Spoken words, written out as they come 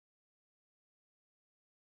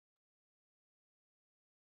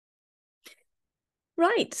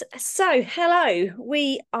Right, so hello,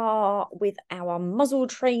 we are with our muzzle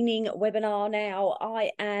training webinar now. I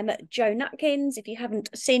am Joe Nutkins. If you haven't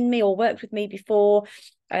seen me or worked with me before,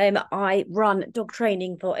 I run dog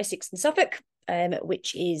training for Essex and Suffolk,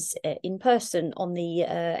 which is in person on the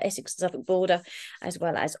Essex and Suffolk border, as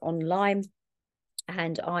well as online.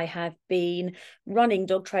 And I have been running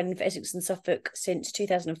dog training for Essex and Suffolk since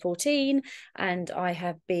 2014, and I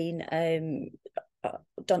have been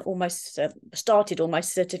started all my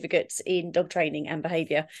certificates in dog training and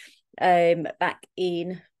behaviour back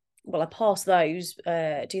in, well, I passed those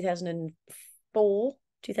 2004,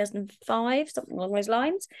 2005, something along those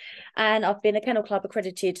lines. And I've been a Kennel Club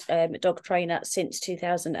accredited dog trainer since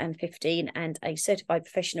 2015 and a certified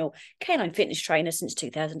professional canine fitness trainer since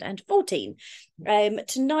 2014.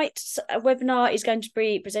 Tonight's webinar is going to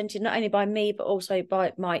be presented not only by me, but also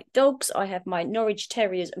by my dogs. I have my Norwich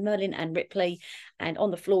Terriers, Merlin and Ripley, and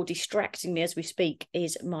on the floor distracting me as we speak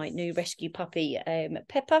is my new rescue puppy,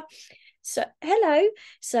 Pepper. So hello.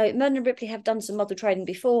 So Merlin and Ripley have done some muzzle training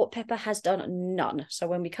before. Pepper has done none. So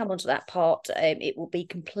when we come onto that part, it will be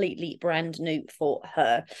completely brand new for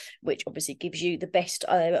her, which obviously gives you the best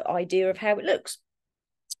idea of how it looks.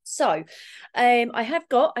 So I have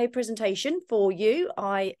got a presentation for you.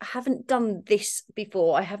 I haven't done this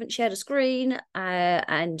before. I haven't shared a screen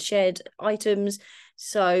and shared items.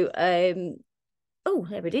 So oh,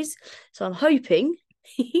 there it is. So I'm hoping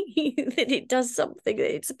that it does something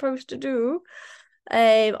that it's supposed to do.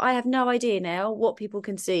 I have no idea now what people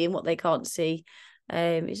can see and what they can't see.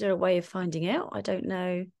 Is there a way of finding out? I don't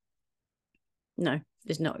know. No,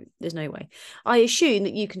 there's no way. I assume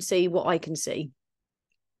that you can see what I can see.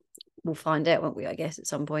 We'll find out, won't we, I guess, at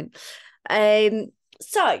some point.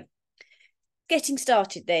 So getting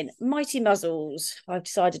started then. Mighty Muzzles, I've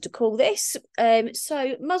decided to call this.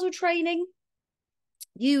 So muzzle training.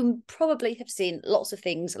 You probably have seen lots of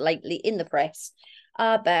things lately in the press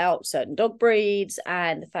about certain dog breeds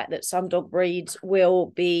and the fact that some dog breeds will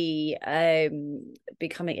be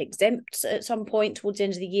becoming exempt at some point towards the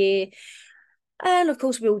end of the year. And of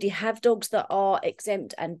course, we already have dogs that are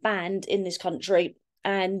exempt and banned in this country.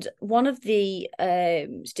 And one of the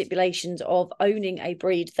stipulations of owning a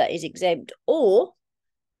breed that is exempt or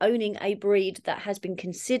owning a breed that has been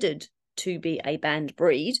considered to be a banned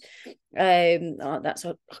breed, that's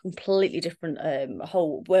a completely different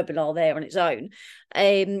whole webinar there on its own.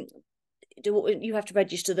 You have to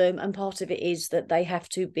register them, and part of it is that they have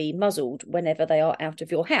to be muzzled whenever they are out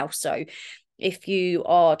of your house. So if you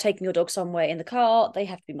are taking your dog somewhere in the car, they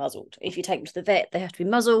have to be muzzled. If you take them to the vet, they have to be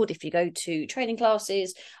muzzled. If you go to training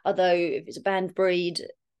classes, although if it's a banned breed,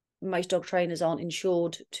 most dog trainers aren't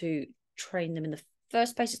insured to train them in the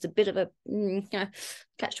first place. It's a bit of a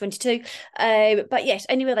catch-22. But yes,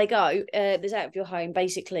 anywhere they go, there's out of your home,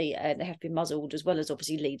 basically, they have to be muzzled, as well as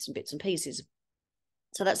obviously leads and bits and pieces.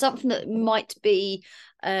 So that's something that might be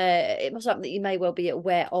something that you may well be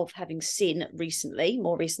aware of, having seen recently,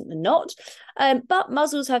 more recent than not. But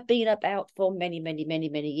muzzles have been about for many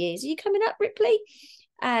years. Are you coming up, Ripley?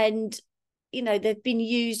 And you know, they've been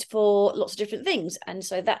used for lots of different things. And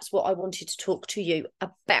so that's what I wanted to talk to you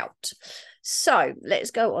about. So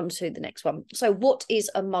let's go on to the next one. So what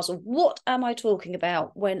is a muzzle? What am I talking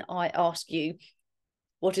about when I ask you,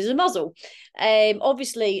 what is a muzzle?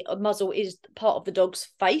 Obviously, a muzzle is part of the dog's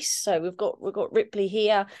face. So we've got Ripley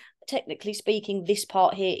here. Technically speaking, this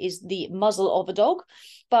part here is the muzzle of a dog,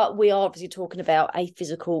 but we are obviously talking about a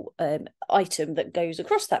physical item that goes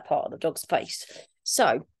across that part of the dog's face.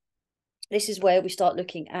 So this is where we start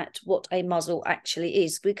looking at what a muzzle actually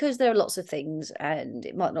is, because there are lots of things and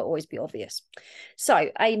it might not always be obvious. So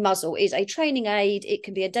a muzzle is a training aid. It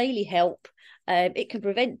can be a daily help. It can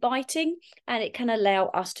prevent biting, and it can allow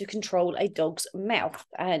us to control a dog's mouth.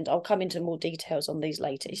 And I'll come into more details on these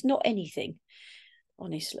later. It's not anything,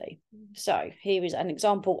 honestly. So here is an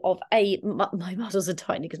example of my muzzles are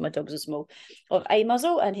tiny because my dogs are small, of a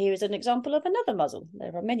muzzle, and here is an example of another muzzle.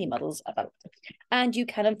 There are many muzzles about, and you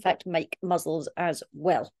can in fact make muzzles as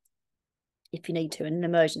well if you need to in an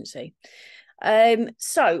emergency.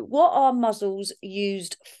 So what are muzzles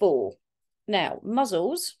used for? Now,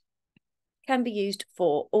 muzzles can be used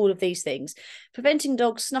for all of these things: preventing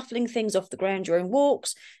dogs snuffling things off the ground during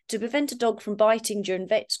walks, to prevent a dog from biting during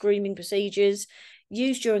vet grooming procedures,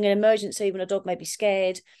 used during an emergency when a dog may be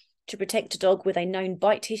scared, to protect a dog with a known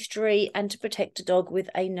bite history, and to protect a dog with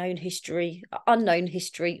a unknown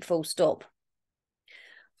history, full stop.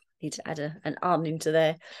 Need to add an into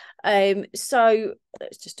there. So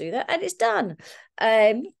let's just do that, and it's done.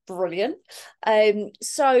 Brilliant.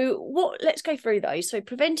 Let's go through those. So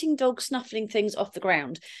preventing dogs snuffling things off the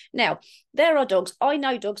ground. Now, there are dogs, I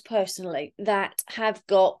know dogs personally, that have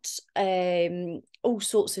got all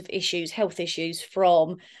sorts of issues, health issues,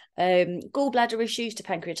 from gallbladder issues to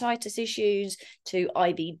pancreatitis issues to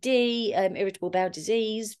IBD, irritable bowel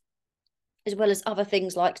disease, as well as other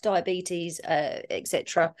things like diabetes,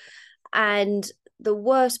 etc. And the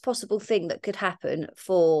worst possible thing that could happen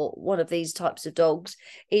for one of these types of dogs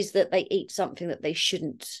is that they eat something that they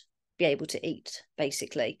shouldn't be able to eat,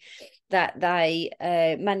 basically. That they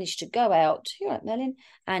manage to go out, you're right, Melon,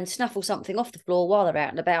 and snuffle something off the floor while they're out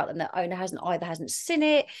and about, and the owner hasn't seen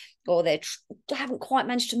it, or they haven't quite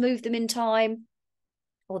managed to move them in time,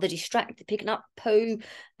 or they're distracted picking up poo,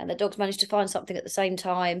 and the dog's managed to find something at the same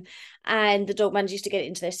time, and the dog manages to get it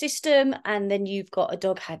into their system, and then you've got a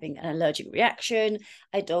dog having an allergic reaction,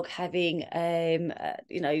 a dog having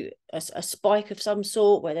a spike of some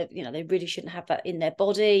sort where they really shouldn't have that in their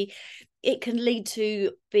body. It can lead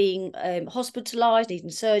to being hospitalized,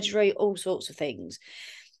 needing surgery, all sorts of things.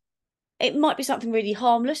 It might be something really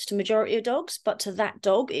harmless to majority of dogs, but to that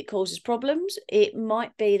dog, it causes problems. It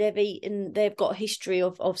might be they've got a history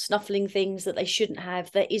of snuffling things that they shouldn't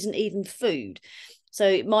have, that isn't even food. So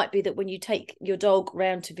it might be that when you take your dog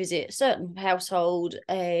round to visit a certain household,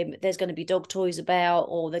 there's going to be dog toys about,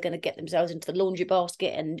 or they're going to get themselves into the laundry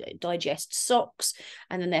basket and digest socks,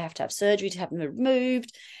 and then they have to have surgery to have them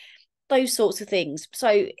removed, those sorts of things.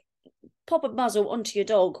 So pop a muzzle onto your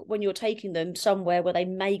dog when you're taking them somewhere where they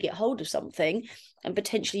may get hold of something, and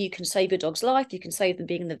potentially you can save your dog's life. You can save them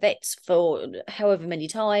being in the vets for however many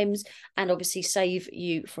times, and obviously save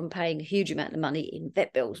you from paying a huge amount of money in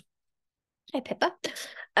vet bills. Hey, Pepper.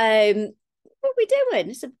 What are we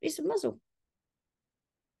doing? It's a muzzle.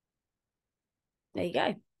 There you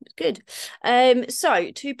go. Good.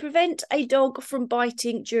 So to prevent a dog from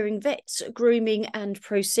biting during vets, grooming and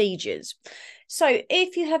procedures. So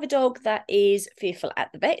if you have a dog that is fearful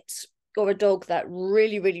at the vets, or a dog that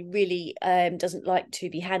really, really, really doesn't like to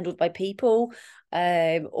be handled by people,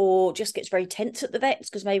 or just gets very tense at the vets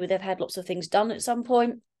because maybe they've had lots of things done at some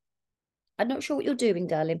point. I'm not sure what you're doing,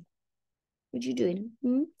 darling. What are you doing?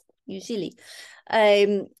 You silly.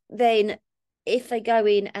 Then if they go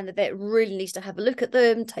in and the vet really needs to have a look at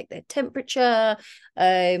them, take their temperature,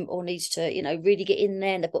 or needs to, really get in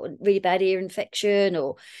there and they've got a really bad ear infection,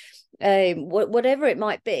 or whatever it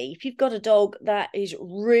might be, if you've got a dog that is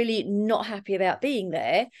really not happy about being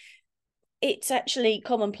there, it's actually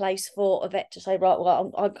commonplace for a vet to say, right,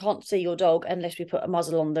 well, I can't see your dog unless we put a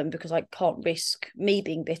muzzle on them, because I can't risk me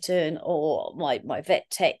being bitten, or my vet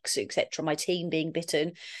techs, etc., my team being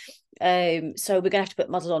bitten. So we're going to have to put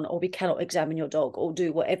muzzle on, or we cannot examine your dog or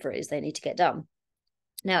do whatever it is they need to get done.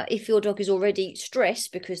 Now, if your dog is already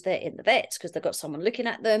stressed because they're in the vets, because they've got someone looking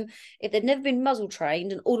at them, if they've never been muzzle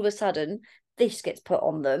trained and all of a sudden this gets put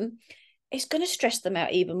on them, it's going to stress them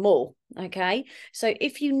out even more. Okay. So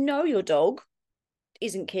if you know your dog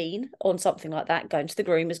isn't keen on something like that, going to the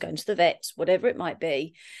groomers, going to the vets, whatever it might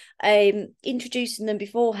be, introducing them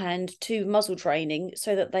beforehand to muzzle training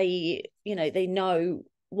so that they know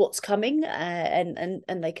what's coming,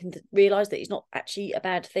 and they can realize that it's not actually a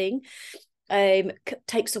bad thing,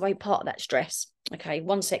 takes away part of that stress. Okay,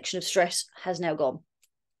 one section of stress has now gone.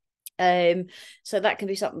 So that can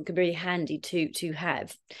be something that can be really handy to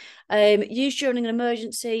have. Used during an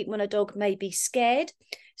emergency when a dog may be scared.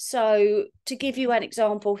 So to give you an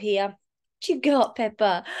example here, what you got,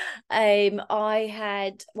 Pepper? I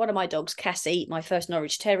had one of my dogs, Cassie, my first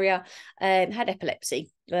Norwich Terrier, had epilepsy,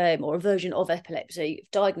 or a version of epilepsy,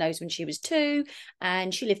 diagnosed when she was 2,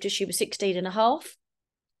 and she lived till she was 16 and a half.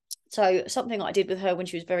 So something I did with her when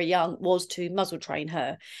she was very young was to muzzle train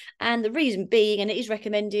her. And the reason being, and it is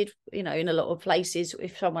recommended, in a lot of places,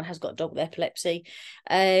 if someone has got a dog with epilepsy,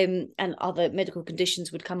 and other medical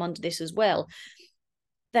conditions would come under this as well,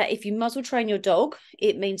 that if you muzzle train your dog,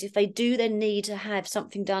 it means if they do then need to have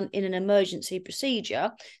something done in an emergency procedure.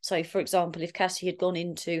 So, for example, if Cassie had gone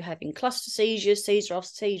into having cluster seizures, seizure after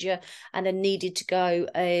seizure, and then needed to go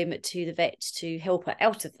to the vet to help her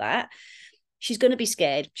out of that, she's going to be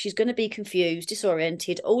scared. She's going to be confused,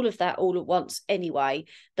 disoriented, all of that all at once anyway.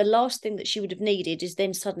 The last thing that she would have needed is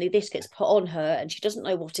then suddenly this gets put on her and she doesn't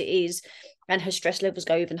know what it is, and her stress levels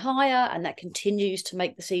go even higher, and that continues to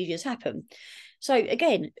make the seizures happen. So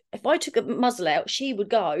again, if I took a muzzle out, she would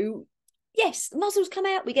go, yes, muzzles come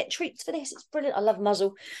out. We get treats for this. It's brilliant. I love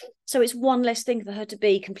muzzle. So it's one less thing for her to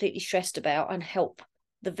be completely stressed about, and help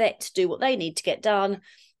the vet do what they need to get done,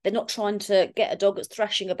 They're not trying to get a dog that's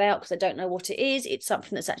thrashing about because they don't know what it is. It's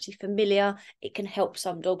something that's actually familiar. It can help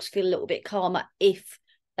some dogs feel a little bit calmer if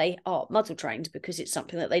they are muzzle trained, because it's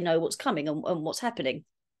something that they know what's coming and what's happening.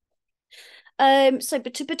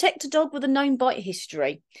 But to protect a dog with a known bite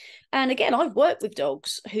history. And again, I've worked with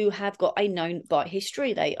dogs who have got a known bite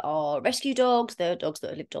history. They are rescue dogs. They're dogs that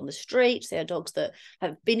have lived on the streets. They're dogs that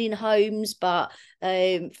have been in homes, but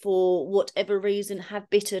for whatever reason have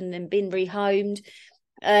bitten and been rehomed.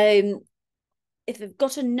 If they've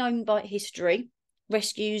got a known bite history,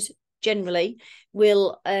 rescues generally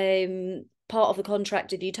will part of the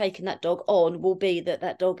contract of you taking that dog on will be that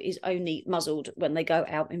that dog is only muzzled when they go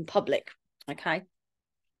out in public. Okay.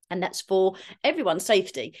 And that's for everyone's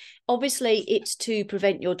safety. Obviously, it's to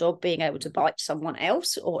prevent your dog being able to bite someone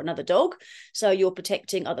else or another dog. So you're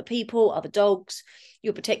protecting other people, other dogs.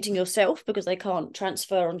 You're protecting yourself because they can't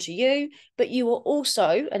transfer onto you. But you are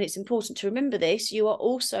also, and it's important to remember this, you are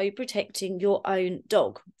also protecting your own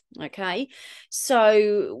dog. Okay.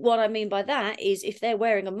 So what I mean by that is if they're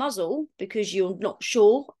wearing a muzzle because you're not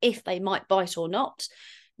sure if they might bite or not,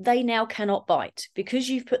 they now cannot bite. Because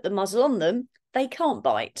you've put the muzzle on them, they can't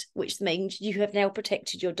bite, which means you have now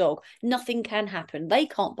protected your dog. Nothing can happen. They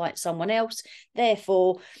can't bite someone else.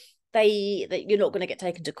 Therefore, you're not going to get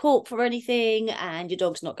taken to court for anything, and your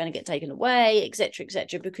dog's not going to get taken away, etc.,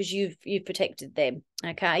 because you've protected them.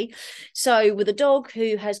 Okay. So with a dog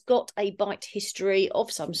who has got a bite history of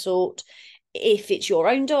some sort, if it's your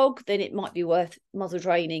own dog, then it might be worth muzzle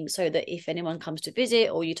training so that if anyone comes to visit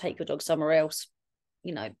or you take your dog somewhere else,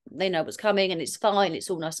 you know, they know what's coming and it's fine, it's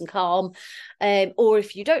all nice and calm. Or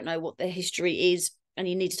if you don't know what their history is and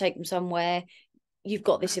you need to take them somewhere, you've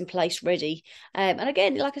got this in place ready. And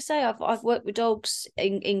again, like I say, I've worked with dogs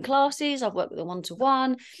in classes, I've worked with them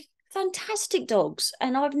one-to-one, fantastic dogs,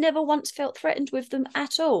 and I've never once felt threatened with them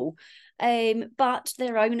at all. But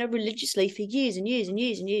their owner religiously for years and years and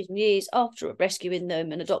years and years and years after rescuing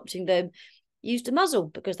them and adopting them used a muzzle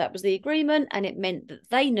because that was the agreement, and it meant that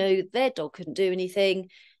they knew their dog couldn't do anything,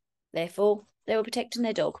 therefore they were protecting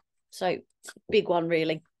their dog. So big one,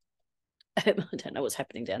 really. I don't know what's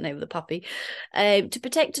happening down there with the puppy. To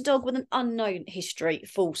protect a dog with an unknown history,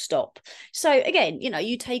 full stop. So again, you know,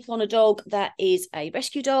 you take on a dog that is a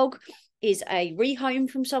rescue dog, is a rehome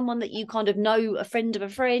from someone that you kind of know, a friend of a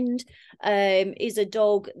friend, is a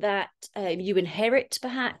dog that you inherit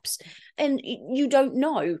perhaps, and you don't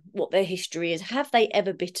know what their history is. Have they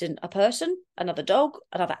ever bitten a person, another dog,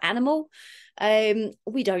 another animal?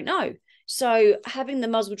 We don't know. So having the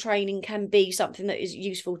muzzle training can be something that is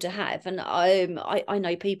useful to have. And I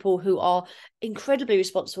know people who are incredibly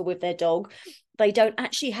responsible with their dog. They don't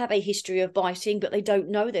actually have a history of biting, but they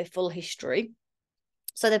don't know their full history.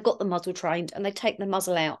 So they've got the muzzle trained and they take the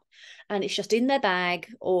muzzle out and it's just in their bag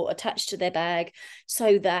or attached to their bag,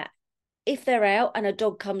 so that if they're out and a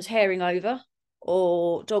dog comes herring over,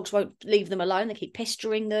 or dogs won't leave them alone, they keep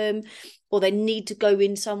pestering them, or they need to go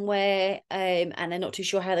in somewhere and they're not too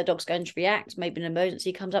sure how their dog's going to react, maybe an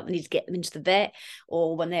emergency comes up, they need to get them into the vet,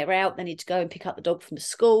 or when they're out they need to go and pick up the dog from the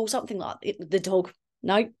school, something like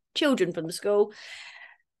children from the school.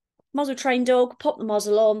 Muzzle trained dog, pop the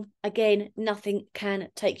muzzle on. Again, nothing can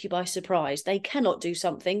take you by surprise. They cannot do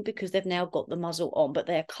something because they've now got the muzzle on, but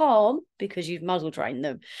they're calm because you've muzzle trained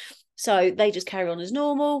them. So they just carry on as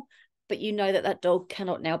normal, but you know that that dog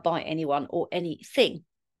cannot now bite anyone or anything.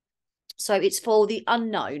 So it's for the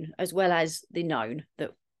unknown as well as the known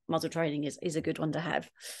that muzzle training is a good one to have.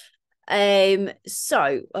 I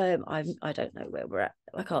don't know where we're at.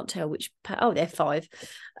 I can't tell which. Oh, they're 5.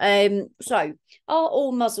 So are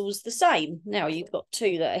all muzzles the same? Now you've got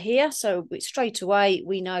 2 that are here, so straight away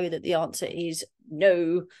we know that the answer is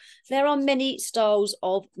no. There are many styles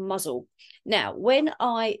of muzzle. Now, when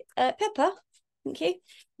I Pepper, thank you.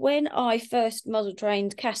 When I first muzzle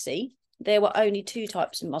trained Cassie, there were only 2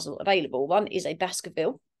 types of muzzle available. One is a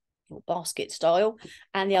Baskerville or basket style,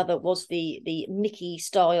 and the other was the Mickey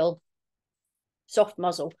style soft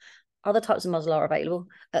muzzle. Other types of muzzle are available.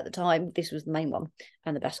 At the time, this was the main one,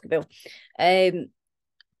 and the Baskerville. There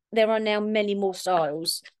are now many more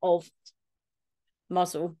styles of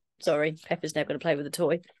muzzle. Sorry, Pepper's now going to play with the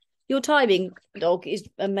toy. Your timing, dog, is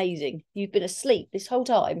amazing. You've been asleep this whole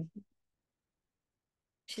time.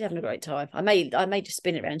 She's having a great time. I may just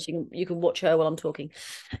spin it around so you can watch her while I'm talking.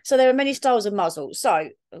 So there are many styles of muzzle. So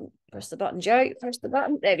press the button, Joe. Press the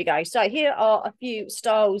button. There we go. So here are a few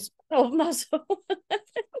styles of muzzle.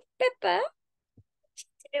 Pepper,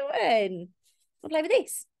 what are you doing? I'll play with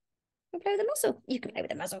this. play with a muzzle. You can play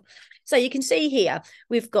with a muzzle. So you can see here,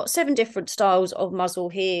 we've got 7 different styles of muzzle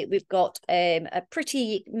here. We've got a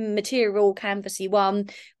pretty material canvassy one.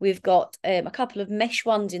 We've got a couple of mesh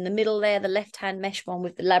ones in the middle there. The left-hand mesh one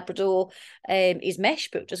with the Labrador is mesh,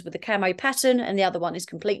 but just with the camo pattern, and the other one is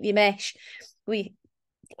completely mesh. We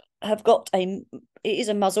have got it is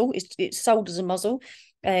a muzzle. It's sold as a muzzle.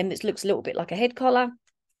 It looks a little bit like a head collar.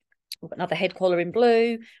 We've got another head collar in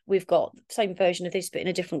blue. We've got the same version of this, but in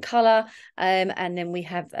a different colour. And then we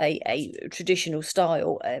have a traditional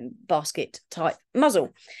style basket type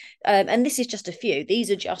muzzle. And this is just a few.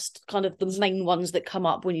 These are just kind of the main ones that come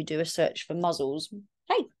up when you do a search for muzzles.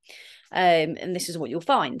 Hey, and this is what you'll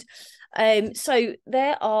find. So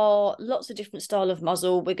there are lots of different style of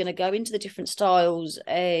muzzle. We're going to go into the different styles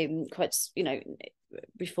quite,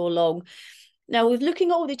 before long. Now, with looking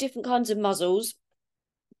at all the different kinds of muzzles,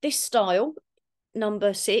 this style,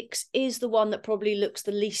 number 6, is the one that probably looks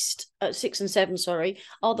the least, 6 and 7, sorry,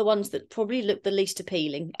 are the ones that probably look the least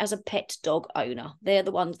appealing as a pet dog owner. They're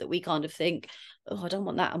the ones that we kind of think, oh, I don't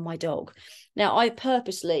want that on my dog. Now, I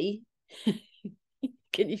purposely,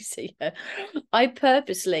 can you see her? I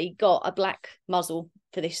purposely got a black muzzle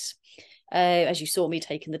for this. As you saw me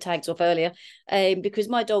taking the tags off earlier, because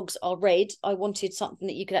my dogs are red. I wanted something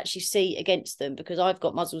that you could actually see against them, because I've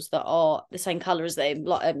got muzzles that are the same colour as them,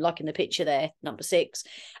 like in the picture there, number 6,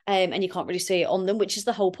 and you can't really see it on them, which is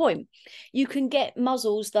the whole point. You can get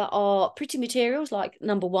muzzles that are pretty materials, like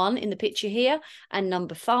number 1 in the picture here, and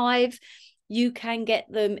number 5. You can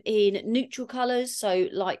get them in neutral colours. So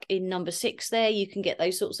like in number 6 there, you can get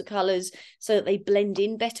those sorts of colours so that they blend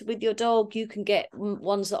in better with your dog. You can get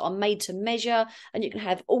ones that are made to measure, and you can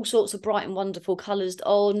have all sorts of bright and wonderful colours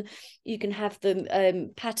on. You can have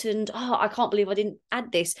them patterned. Oh, I can't believe I didn't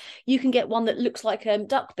add this. You can get one that looks like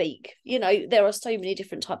duck beak. There are so many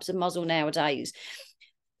different types of muzzle nowadays.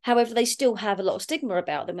 However, they still have a lot of stigma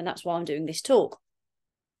about them, and that's why I'm doing this talk.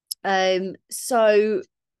 So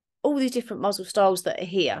all these different muzzle styles that are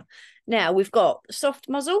here. Now, we've got soft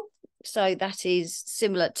muzzle. So that is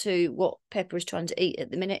similar to what Pepper is trying to eat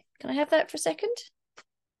at the minute. Can I have that for a second?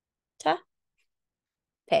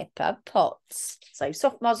 Pepper Potts. So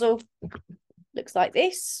soft muzzle looks like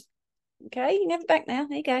this. Okay, you can have it back now.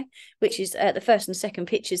 There you go. Which is the first and second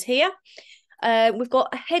pictures here. We've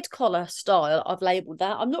got a head collar style. I've labelled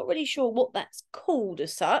that. I'm not really sure what that's called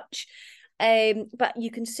as such. But you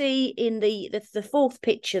can see in the 4th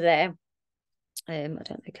picture there, I don't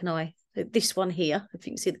know, can I? This one here, if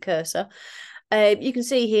you can see the cursor, you can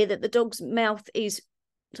see here that the dog's mouth is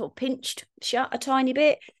sort of pinched shut a tiny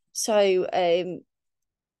bit. So, hey,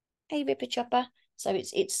 Ripper Chopper. So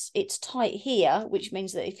it's tight here, which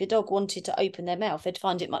means that if your dog wanted to open their mouth, they'd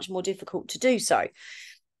find it much more difficult to do so.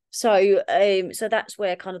 So that's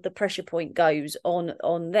where kind of the pressure point goes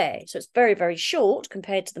on there. So it's very, very short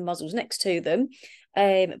compared to the muzzles next to them,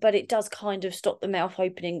 but it does kind of stop the mouth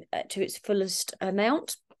opening to its fullest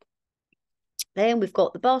amount. Then we've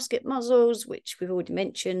got the basket muzzles, which we've already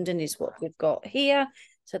mentioned, and is what we've got here.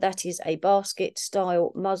 So that is a basket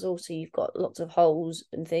style muzzle. So you've got lots of holes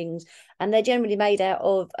and things, and they're generally made out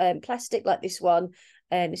of plastic like this one.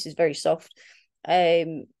 This is very soft.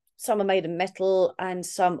 Some are made of metal and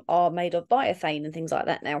some are made of biophane and things like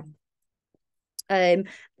that now.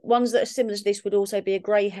 Ones that are similar to this would also be a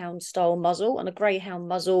greyhound style muzzle, and a greyhound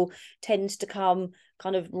muzzle tends to come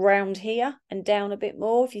kind of round here and down a bit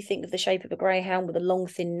more. If you think of the shape of a greyhound with a long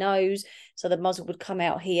thin nose, so the muzzle would come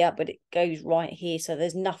out here, but it goes right here, so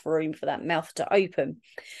there's enough room for that mouth to open.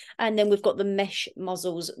 And then we've got the mesh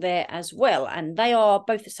muzzles there as well, and they are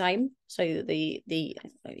both the same. So you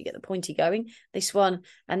get the pointy going. This one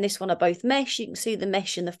and this one are both mesh. You can see the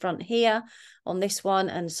mesh in the front here on this one,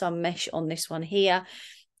 and some mesh on this one here.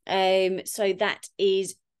 So that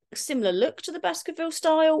is a similar look to the Baskerville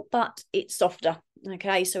style, but it's softer.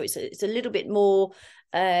 Okay, so it's a little bit more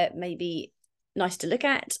maybe nice to look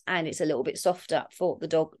at, and it's a little bit softer for the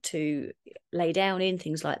dog to lay down in,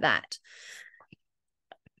 things like that.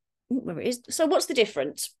 Where it is. So what's the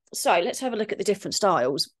difference? So let's have a look at the different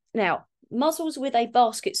styles. Now, muzzles with a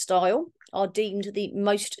basket style are deemed the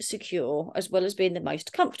most secure, as well as being the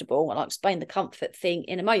most comfortable, and I'll explain the comfort thing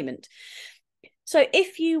in a moment. So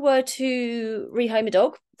if you were to rehome a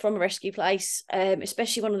dog from a rescue place,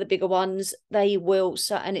 especially one of the bigger ones, they will,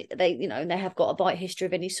 and they have got a bite history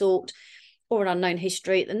of any sort or an unknown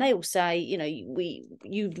history, then they will say,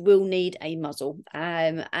 you will need a muzzle,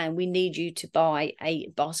 and we need you to buy a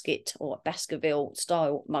basket or Baskerville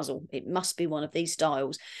style muzzle. It must be one of these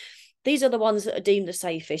styles. These are the ones that are deemed the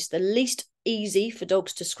safest, the least easy for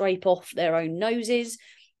dogs to scrape off their own noses.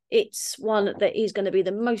 It's one that is going to be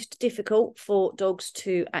the most difficult for dogs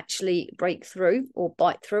to actually break through or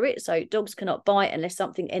bite through it. So dogs cannot bite unless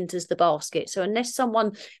something enters the basket. So unless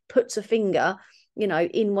someone puts a finger, you know,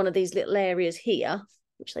 in one of these little areas here,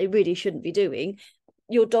 which they really shouldn't be doing,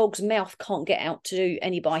 your dog's mouth can't get out to do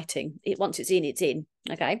any biting. Once it's in, it's in.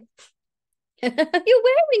 Okay. You're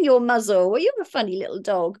wearing your muzzle. Well, you're a funny little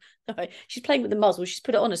dog. She's playing with the muzzle. She's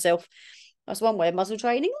put it on herself. That's one way of muzzle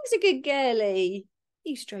training. It's a good girly.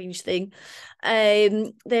 You strange thing.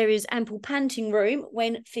 There is ample panting room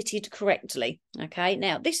when fitted correctly. Okay,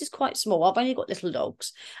 now this is quite small. I've only got little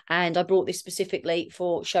dogs, and I brought this specifically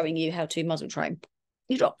for showing you how to muzzle train.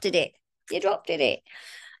 You dropped it. You dropped it.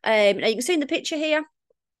 Now you can see in the picture here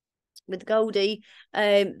with Goldie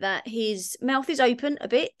that his mouth is open a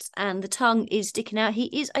bit and the tongue is sticking out.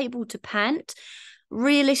 He is able to pant.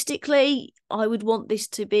 Realistically, I would want this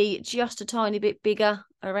to be just a tiny bit bigger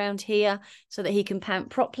around here so that he can pant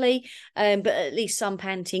properly. But at least some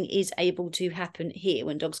panting is able to happen here.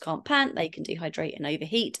 When dogs can't pant, they can dehydrate and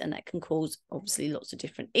overheat, and that can cause obviously lots of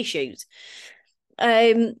different issues.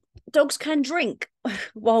 Dogs can drink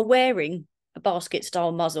while wearing a basket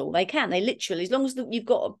style muzzle. They can. They literally, as long as you've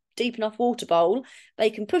got a deep enough water bowl, they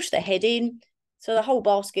can push their head in so the whole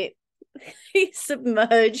basket is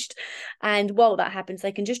submerged, and while that happens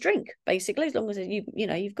they can just drink, basically, as long as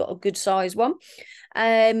you've got a good size one.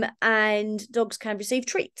 And dogs can receive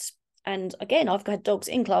treats, and again, I've had dogs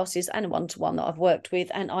in classes and a one-to-one that I've worked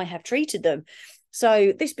with, and I have treated them.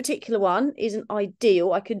 So this particular one isn't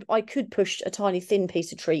ideal. I could push a tiny thin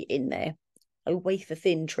piece of treat in there, a wafer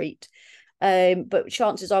thin treat, but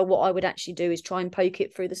chances are what I would actually do is try and poke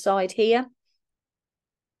it through the side here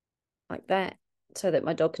like that, so that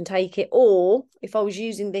my dog can take it. Or if I was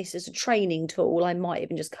using this as a training tool, I might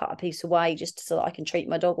even just cut a piece away just so that I can treat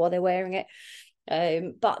my dog while they're wearing it.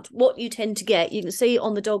 But what you tend to get, you can see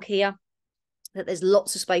on the dog here that there's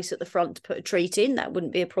lots of space at the front to put a treat in. That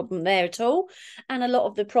wouldn't be a problem there at all. And a lot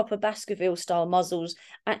of the proper Baskerville style muzzles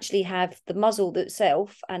actually have the muzzle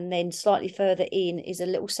itself, and then slightly further in is a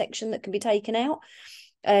little section that can be taken out.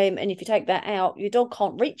 And if you take that out, your dog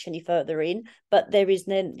can't reach any further in, but there is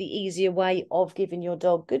then the easier way of giving your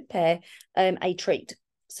dog, good pair, a treat.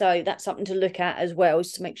 So that's something to look at as well,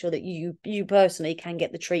 is to make sure that you personally can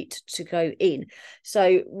get the treat to go in.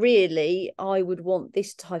 So really, I would want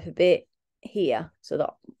this type of bit here so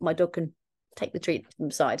that my dog can take the treat from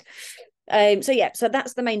the side. So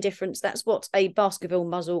that's the main difference. That's what a Baskerville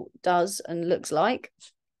muzzle does and looks like.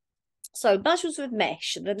 So muzzles with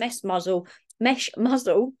mesh, the mesh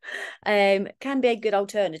muzzle can be a good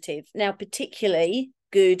alternative. Now, particularly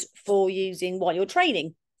good for using while you're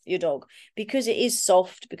training your dog, because it is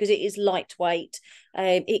soft, because it is lightweight.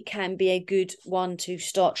 It can be a good one to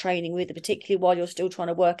start training with, particularly while you're still trying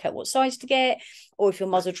to work out what size to get, or if you're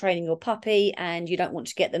muzzle training your puppy and you don't want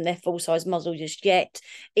to get them their full size muzzle just yet.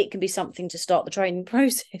 It can be something to start the training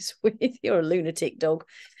process with. You're a lunatic dog.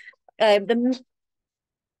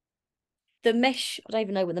 The mesh, I don't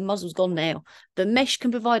even know where the muzzle's gone now. The mesh can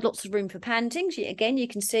provide lots of room for panting. Again, you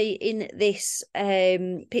can see in this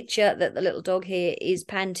picture that the little dog here is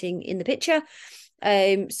panting in the picture.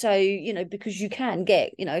 So, because you can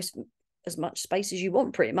get, as much space as you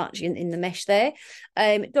want pretty much in the mesh there.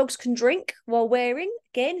 Dogs can drink while wearing.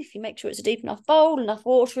 Again, if you make sure it's a deep enough bowl, enough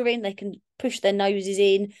water in, they can push their noses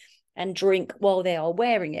in and drink while they are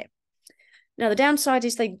wearing it. Now, the downside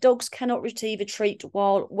is dogs cannot receive a treat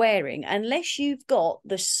while wearing, unless you've got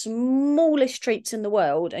the smallest treats in the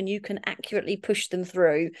world and you can accurately push them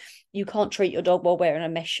through. You can't treat your dog while wearing a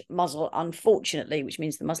mesh muzzle, unfortunately, which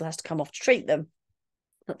means the muzzle has to come off to treat them.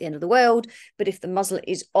 Not the end of the world, but if the muzzle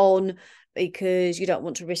is on because you don't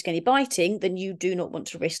want to risk any biting, then you do not want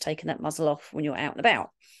to risk taking that muzzle off when you're out and about.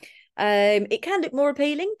 It can look more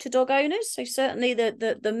appealing to dog owners, so certainly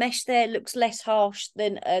the mesh there looks less harsh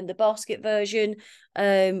than the basket version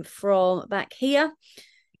from back here.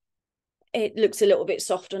 It looks a little bit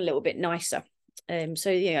softer and a little bit nicer.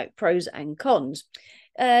 So pros and cons.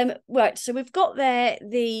 Right, so we've got there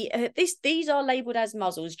these are labelled as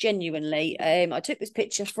muzzles. Genuinely, I took this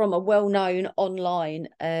picture from a well-known online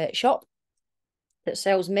shop that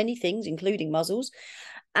sells many things, including muzzles.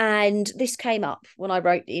 And this came up when I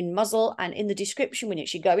wrote in muzzle, and in the description, when you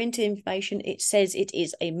actually go into information, it says it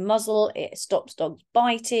is a muzzle, it stops dogs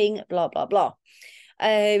biting, blah, blah, blah.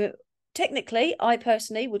 Technically, I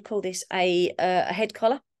personally would call this a head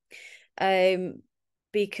collar,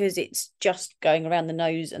 because it's just going around the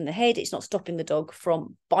nose and the head. It's not stopping the dog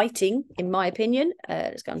from biting, in my opinion.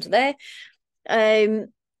 Let's go on to there.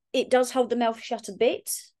 It does hold the mouth shut a bit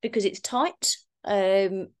because it's tight.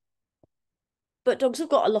 but dogs have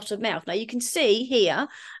got a lot of mouth. Now you can see here,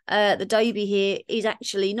 the Dobie here is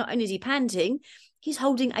actually, not only is he panting, he's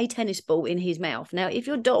holding a tennis ball in his mouth. Now, if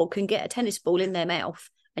your dog can get a tennis ball in their mouth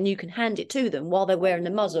and you can hand it to them while they're wearing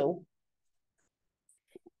the muzzle,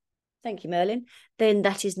 thank you, Merlin, then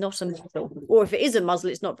that is not a muzzle. Or if it is a muzzle,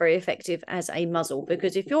 it's not very effective as a muzzle,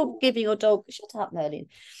 because if you're giving your dog, shut up, Merlin,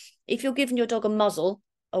 if you're giving your dog a muzzle,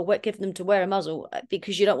 or giving them to wear a muzzle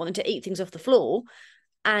because you don't want them to eat things off the floor,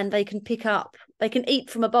 and they can eat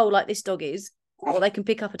from a bowl like this dog is, or they can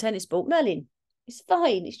pick up a tennis ball. Merlin, it's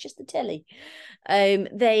fine, it's just the telly.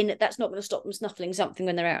 Then that's not going to stop them snuffling something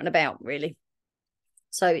when they're out and about, really.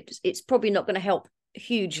 So it's probably not going to help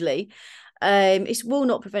hugely. It will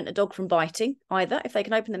not prevent a dog from biting either. If they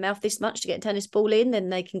can open their mouth this much to get a tennis ball in, then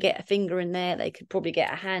they can get a finger in there. They could probably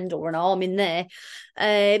get a hand or an arm in there.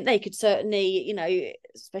 They could certainly, you know,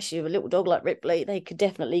 especially with a little dog like Ripley, they could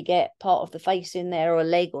definitely get part of the face in there, or a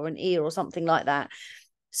leg or an ear or something like that.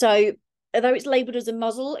 So although it's labelled as a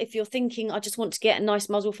muzzle, if you're thinking, I just want to get a nice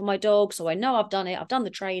muzzle for my dog, so I know I've done it, I've done the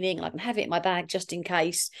training, and I can have it in my bag just in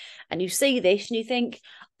case, and you see this and you think,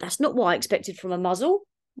 that's not what I expected from a muzzle.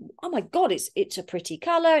 Oh my God, it's a pretty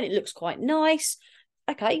colour and it looks quite nice.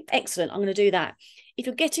 Okay, excellent, I'm going to do that. If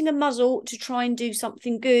you're getting a muzzle to try and do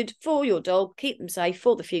something good for your dog, keep them safe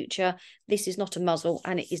for the future, this is not a muzzle,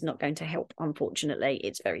 and it is not going to help, unfortunately.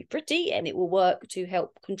 It's very pretty and it will work to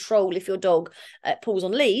help control if your dog pulls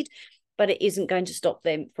on lead, but it isn't going to stop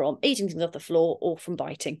them from eating things off the floor or from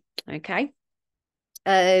biting. Okay.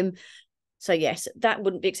 So yes, that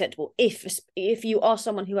wouldn't be acceptable. If you are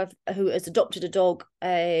someone who has adopted a dog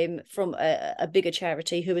from a bigger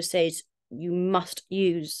charity who has said you must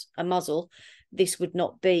use a muzzle, this would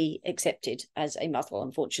not be accepted as a muzzle,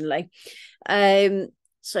 unfortunately. So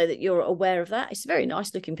that you're aware of that. It's a very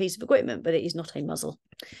nice looking piece of equipment, but it is not a muzzle.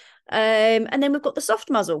 And then we've got the soft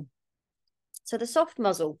muzzle. So the soft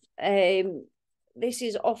muzzle, this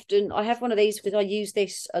is often, I have one of these because I use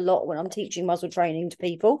this a lot when I'm teaching muzzle training to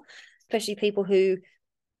people, especially people who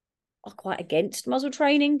are quite against muzzle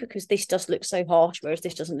training, because this does look so harsh, whereas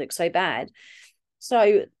this doesn't look so bad.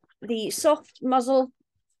 So the soft muzzle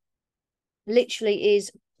literally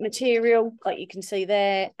is material, like you can see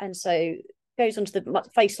there, and so goes onto the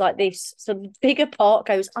face like this. So the bigger part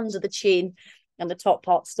goes under the chin, and the top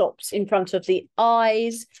part stops in front of the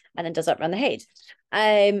eyes and then does up around the head.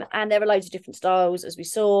 And there are loads of different styles, as we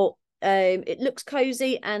saw. It looks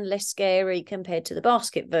cozy and less scary compared to the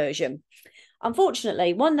basket version.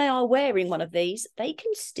 Unfortunately, when they are wearing one of these, they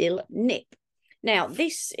can still nip. Now,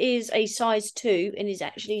 this is a size 2 and is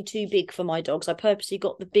actually too big for my dogs. I purposely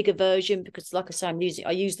got the bigger version because, like I say,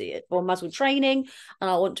 I used it for muzzle training, and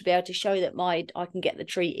I want to be able to show that I can get the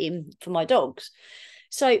treat in for my dogs.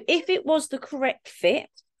 So if it was the correct fit,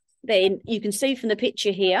 then you can see from the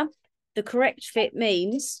picture here, the correct fit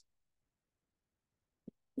means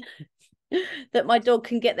that my dog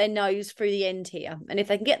can get their nose through the end here. And if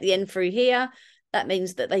they can get the end through here, that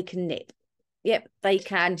means that they can nip. Yep, they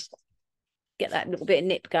can get that little bit of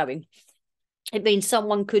nip going. It means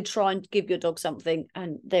someone could try and give your dog something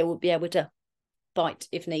and they will be able to bite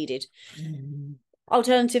if needed.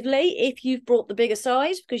 Alternatively, if you've brought the bigger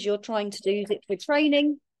size because you're trying to do it for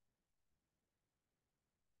training,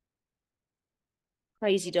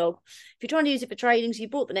 crazy dog. If you're trying to use it for training, so you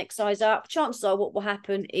brought the next size up, chances are what will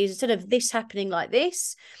happen is, instead of this happening like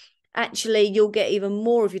this, actually you'll get even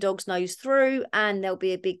more of your dog's nose through, and there'll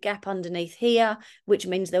be a big gap underneath here, which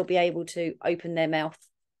means they'll be able to open their mouth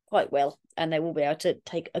quite well, and they will be able to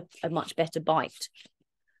take a much better bite.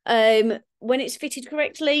 When it's fitted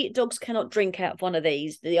correctly, dogs cannot drink out of one of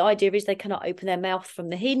these. The idea is they cannot open their mouth from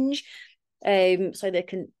the hinge, so they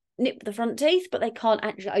can nip the front teeth, but they can't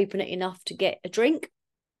actually open it enough to get a drink.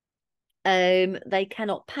 They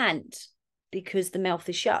cannot pant because the mouth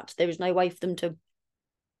is shut. There is no way for them to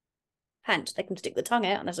pant. They can stick the tongue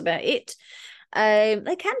out, and that's about it.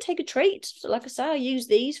 They can take a treat. So like I say, I use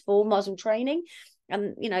these for muzzle training.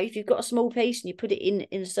 And, you know, if you've got a small piece and you put it in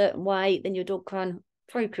a certain way, then your dog can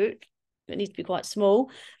throat it. It needs to be quite small,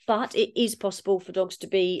 but it is possible for dogs to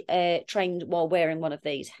be trained while wearing one of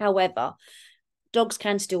these. However, dogs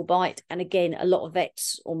can still bite, and again, a lot of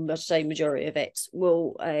vets, or must say majority of vets,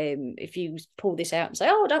 will, if you pull this out and say,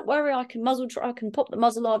 "Oh, don't worry, I can pop the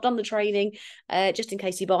muzzle. I've done the training, just in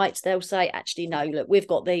case he bites." They'll say, "Actually, no. Look, we've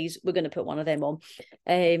got these. We're going to put one of them on,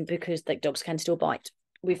 because the dogs can still bite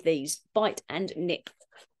with these, bite and nip."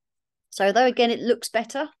 So, though again, it looks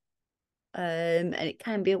better, and it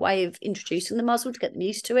can be a way of introducing the muzzle to get them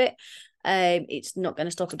used to it. It's not going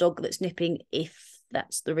to stop a dog that's nipping if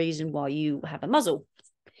that's the reason why you have a muzzle.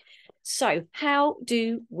 So how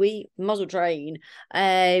do we muzzle train?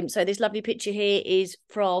 So this lovely picture here is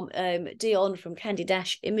from Dion from Candy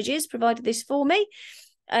Dash Images, provided this for me.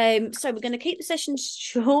 So we're going to keep the sessions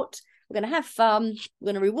short. We're going to have fun.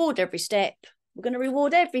 We're going to reward every step. We're going to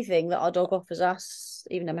reward everything that our dog offers us,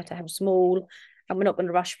 even no matter how small, and we're not going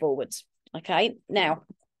to rush forwards. Okay, now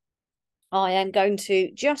I am going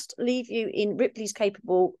to just leave you in Ripley's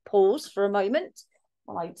capable paws for a moment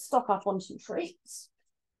while I stock up on some treats.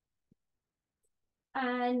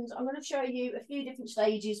 And I'm going to show you a few different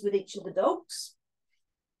stages with each of the dogs.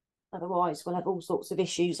 Otherwise, we'll have all sorts of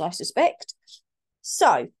issues, I suspect.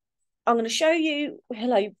 So I'm going to show you.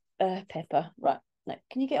 Hello, Pepper. Right. No,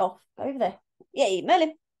 can you get off? Go over there. Yeah,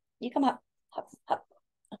 Merlin, you come up. Up.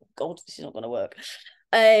 Oh, God, this is not going to work.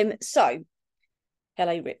 So,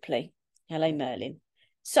 hello, Ripley. Hello, Merlin.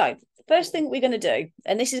 So, first thing we're going to do,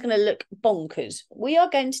 and this is going to look bonkers, we are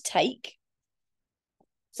going to take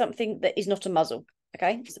something that is not a muzzle.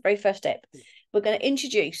 Okay, it's the very first step. We're going to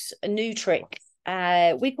introduce a new trick.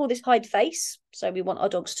 We call this hide face. So we want our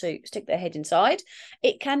dogs to stick their head inside.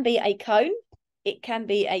 It can be a cone. It can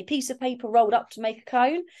be a piece of paper rolled up to make a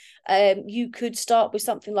cone. You could start with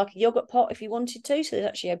something like a yogurt pot if you wanted to. So there's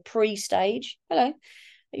actually a pre-stage. Hello. Are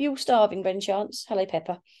you all starving, Ben Chance? Hello,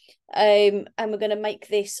 Pepper. And we're going to make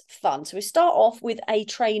this fun. So we start off with a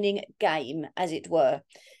training game, as it were.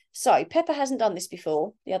 So Pepper hasn't done this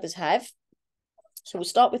before. The others have. So we'll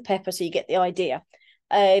start with Pepper so you get the idea.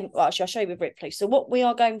 Well, actually, I'll show you with Ripley. So what we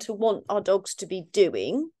are going to want our dogs to be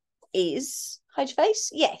doing is hide your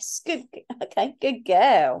face. Yes, good. Okay, good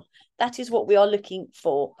girl. That is what we are looking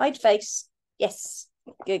for. Hide face. Yes,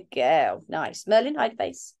 good girl. Nice. Merlin, hide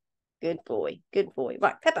face. Good boy. Good boy.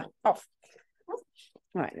 Right, Pepper, off.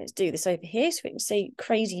 Right, let's do this over here so we can see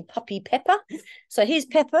crazy puppy Pepper. So here's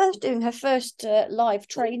Pepper doing her first live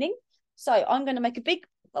training. So I'm going to make a big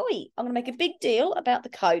I'm going to make a big deal about the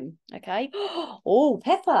cone, okay? Oh,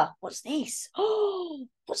 Pepper, what's this? Oh,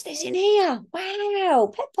 what's this in here?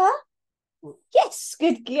 Wow, Pepper. Yes,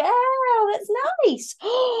 good girl. That's nice.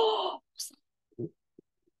 Oh,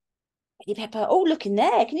 hey, Pepper. Oh, look in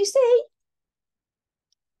there. Can you see?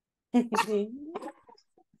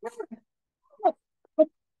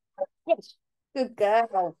 Yes, good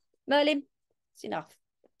girl. Merlin, it's enough.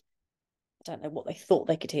 I don't know what they thought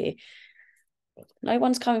they could hear. No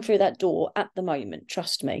one's coming through that door at the moment,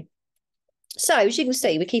 trust me. So, as you can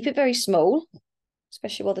see, we keep it very small,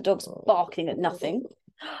 especially while the dog's barking at nothing.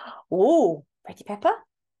 Oh, Pretty Pepper.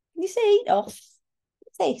 Can you see? Oh, what's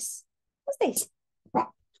this? What's this?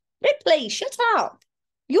 Ripley, shut up.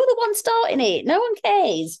 You're the one starting it. No one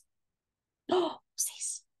cares. Oh, what's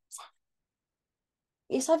this? What's that?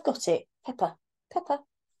 Yes, I've got it. Pepper. Pepper.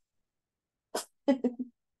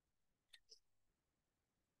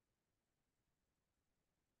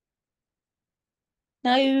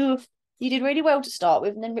 No, you did really well to start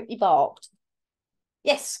with, and then Ripley barked.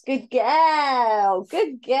 Yes, good girl.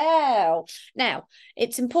 Good girl. Now,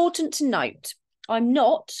 it's important to note, I'm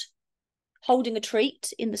not holding a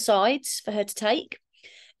treat in the sides for her to take.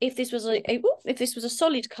 If this was a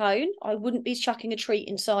solid cone, I wouldn't be chucking a treat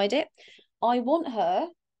inside it. I want her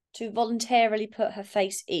to voluntarily put her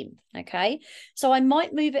face in. Okay, so I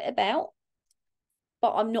might move it about,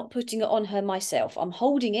 but I'm not putting it on her myself. I'm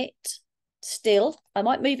holding it still. I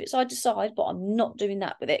might move it side to side, but I'm not doing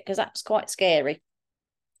that with it because that's quite scary.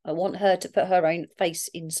 I want her to put her own face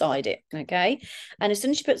inside it, okay? And as soon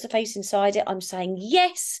as she puts the face inside it, I'm saying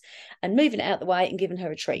yes and moving it out the way and giving her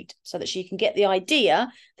a treat so that she can get the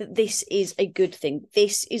idea that this is a good thing.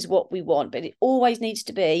 This is what we want, but it always needs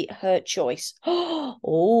to be her choice.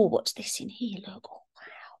 Oh, what's this in here? Look, oh,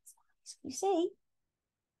 wow. You see?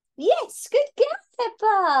 Yes, good girl,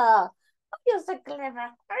 Pepper. Oh, you're so clever.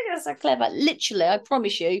 Oh, you're so clever. Literally, I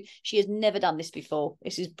promise you, she has never done this before.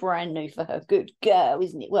 This is brand new for her. Good girl,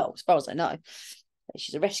 isn't it? Well, as far as I know.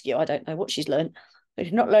 She's a rescue. I don't know what she's learned.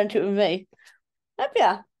 She's not learned it with me. Have you?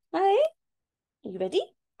 Hey? Are you ready?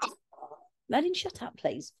 Madeline, shut up,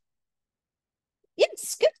 please.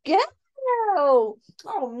 Yes, good girl.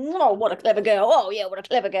 Oh, no, what a clever girl. Oh, yeah, what a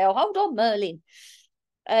clever girl. Hold on, Merlin.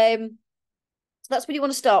 So that's what you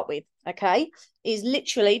want to start with, okay? Is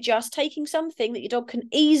literally just taking something that your dog can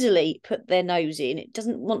easily put their nose in. It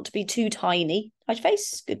doesn't want to be too tiny. Hide your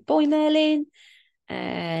face. Good boy, Merlin.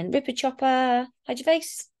 And Ripper Chopper. Hide your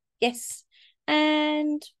face. Yes.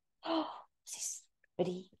 And oh, what's this?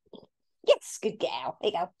 Ready? Yes, good girl.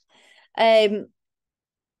 There you go.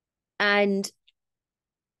 And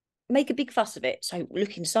make a big fuss of it. So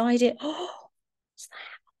look inside it. Oh, what's that?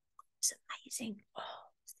 It's amazing. Oh,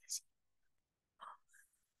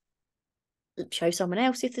 show someone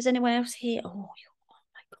else if there's anyone else here. Oh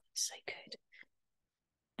my God. So good.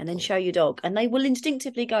 And then show your dog, and they will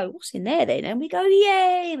instinctively go, what's in there then? And we go,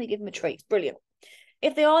 yay, and we give them a treat. Brilliant.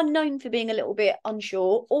 If they are known for being a little bit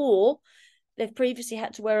unsure, or they've previously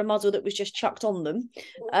had to wear a muzzle that was just chucked on them,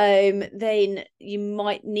 then you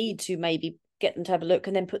might need to maybe get them to have a look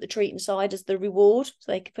and then put the treat inside as the reward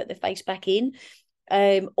so they can put their face back in.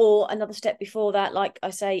 Or another step before that, like I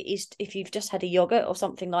say, is if you've just had a yogurt or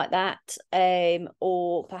something like that,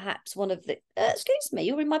 or perhaps one of the excuse me,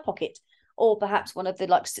 you're in my pocket, or perhaps one of the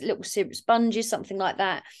like little syrup sponges, something like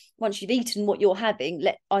that. Once you've eaten what you're having,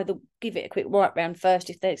 let either give it a quick wipe round first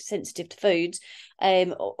if they're sensitive to foods,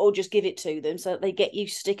 or just give it to them so that they get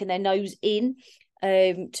used to sticking their nose in,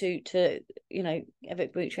 to you know, have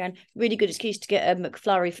it boot around. Really good excuse to get a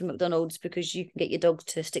McFlurry from McDonald's, because you can get your dog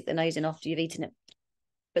to stick their nose in after you've eaten it.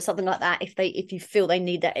 But something like that, if you feel they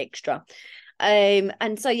need that extra.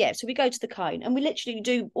 And so yeah, so we go to the cone and we literally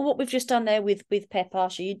do what we've just done there with Pepper.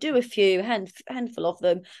 So you do a few handful of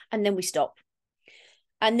them, and then we stop,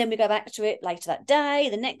 and then we go back to it later that day,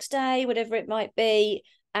 the next day, whatever it might be,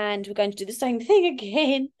 and we're going to do the same thing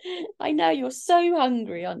again. I know you're so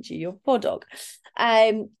hungry, aren't you? Your poor dog.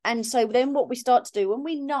 And so then what we start to do when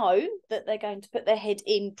we know that they're going to put their head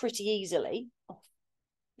in pretty easily,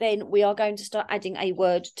 then we are going to start adding a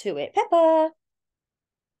word to it. Pepper.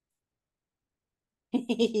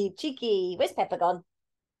 Cheeky. Where's Pepper gone?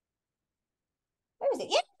 Where is it?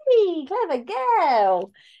 Yay! Clever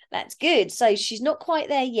girl. That's good. So she's not quite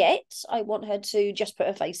there yet. I want her to just put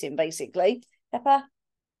her face in, basically. Pepper.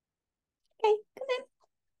 Okay, come in.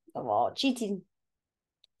 Oh, cheating.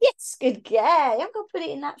 Yes, good girl. I'm going to put it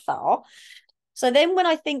in that far. So then when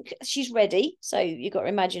I think she's ready, so you've got to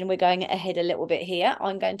imagine we're going ahead a little bit here.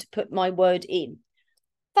 I'm going to put my word in.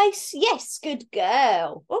 Face. Yes, good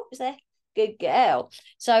girl. Oh, is there? Good girl.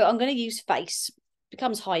 So I'm going to use face. It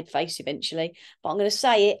becomes hide face eventually, but I'm going to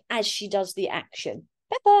say it as she does the action.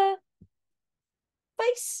 Pepper.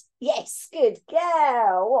 Face. Yes, good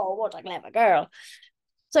girl. Oh, what a clever girl.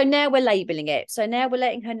 So now we're labelling it. So now we're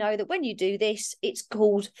letting her know that when you do this, it's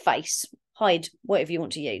called face, hide, whatever you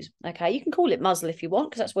want to use. Okay, you can call it muzzle if you want,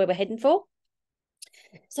 because that's where we're heading for.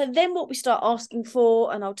 So then what we start asking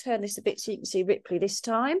for, and I'll turn this a bit so you can see Ripley this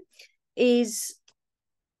time, is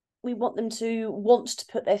we want them to want to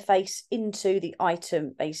put their face into the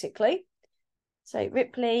item, basically. So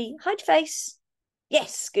Ripley, hide face.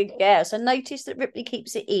 Yes, good girl. So notice that Ripley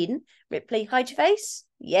keeps it in. Ripley, hide your face.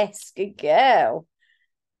 Yes, good girl.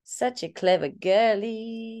 Such a clever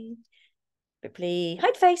girly. Ripley,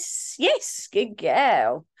 hide face. Yes, good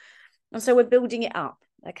girl. And so we're building it up.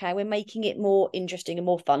 Okay, we're making it more interesting and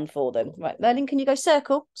more fun for them. Right, Merlin, can you go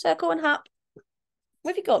circle? Circle and hop.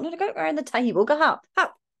 Where have you got? Not to go around the table. Go hop.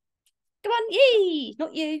 Hop. Come on. Yee.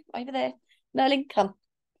 Not you. Over there. Merlin, come.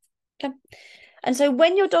 Come. And so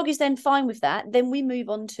when your dog is then fine with that, then we move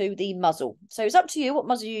on to the muzzle. So it's up to you what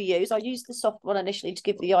muzzle you use. I used the soft one initially to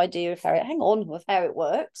give the idea of how it, hang on, of how it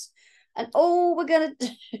works. And all we're going to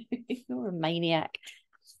do, you're a maniac,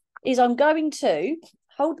 is I'm going to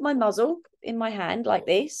hold my muzzle in my hand like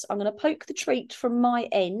this. I'm going to poke the treat from my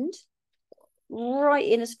end right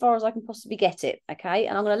in as far as I can possibly get it, okay?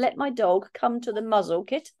 And I'm going to let my dog come to the muzzle,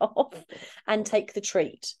 get off, and take the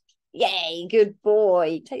treat. Yay, good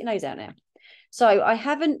boy. Take your nose out now. So I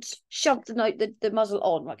haven't shoved the muzzle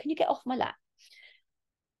on. Right, can you get off my lap?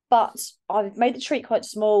 But I've made the treat quite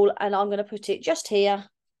small, and I'm going to put it just here.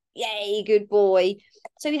 Yay, good boy.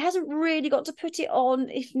 So he hasn't really got to put it on.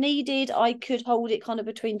 If needed, I could hold it kind of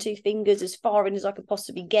between two fingers as far in as I could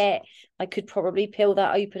possibly get. I could probably peel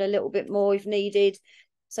that open a little bit more if needed,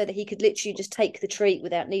 so that he could literally just take the treat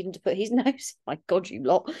without needing to put his nose. My God, you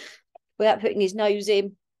lot. Without putting his nose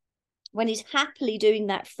in. When he's happily doing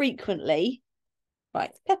that frequently,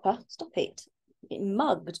 right, Pepper, stop it. Getting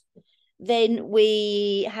mugged. Then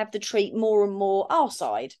we have the treat more and more our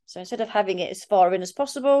side. So instead of having it as far in as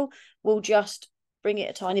possible, we'll just bring it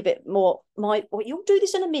a tiny bit more. Well, you'll do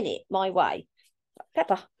this in a minute, my way.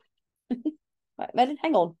 Pepper. Right, Melon,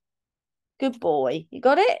 hang on. Good boy. You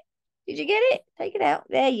got it? Did you get it? Take it out.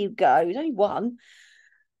 There you go. There's only one.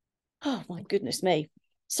 Oh, my goodness me.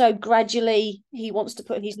 So gradually, he wants to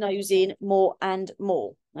put his nose in more and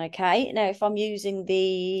more. Okay. Now, if I'm using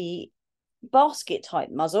the basket type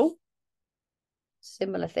muzzle,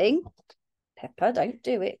 similar thing. Pepper, don't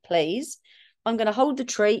do it, please. I'm going to hold the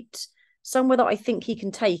treat somewhere that I think he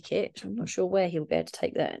can take it. I'm not sure where he'll be able to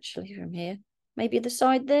take that actually from here. Maybe the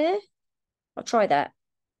side there. I'll try that.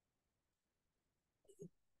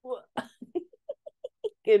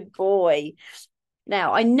 Good boy.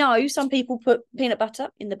 Now, I know some people put peanut butter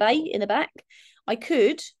in the back. I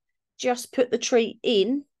could just put the treat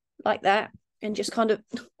in like that and just kind of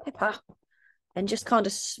Pepper, and just kind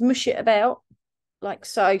of smush it about like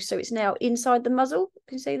so. So it's now inside the muzzle.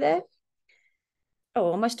 Can you see there?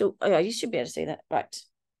 Oh, am I still? Oh, yeah, you should be able to see that. Right.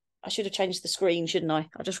 I should have changed the screen, shouldn't I?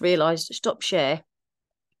 I just realised. Stop share.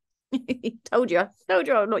 Told you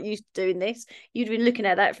I'm not used to doing this. You've been looking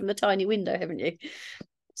at that from the tiny window, haven't you?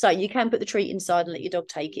 So you can put the treat inside and let your dog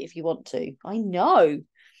take it if you want to. I know.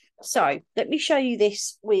 So let me show you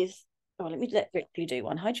this with, let me let Ripley do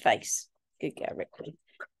one. Hide your face. Good girl, Ripley.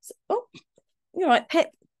 So, oh, you're right,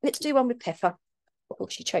 Pep. Let's do one with Pepper. Oh,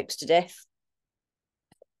 she chokes to death.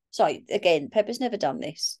 So again, Pepper's never done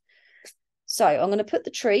this. So I'm going to put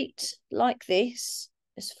the treat like this,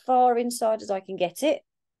 as far inside as I can get it.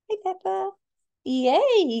 Hey, Pepper.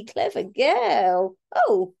 Yay, clever girl.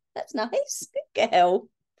 Oh, that's nice. Good girl.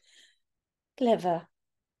 Clever.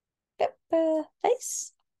 Pepper.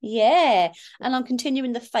 Face. Yeah. And I'm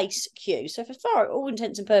continuing the face cue. So for far, all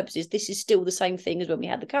intents and purposes, this is still the same thing as when we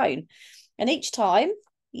had the cone. And each time,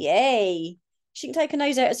 yay. She can take her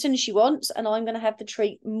nose out as soon as she wants, and I'm going to have the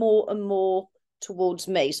treat more and more towards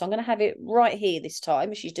me. So I'm going to have it right here this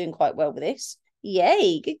time. She's doing quite well with this.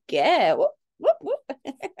 Yay, good girl. Whoop, whoop, whoop.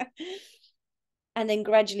 And then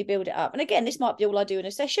gradually build it up. And again, this might be all I do in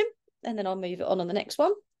a session, and then I'll move it on the next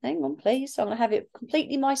one. Hang on, please. So I'm going to have it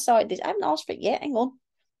completely my side. This I haven't asked for it yet. Hang on.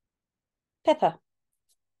 Pepper.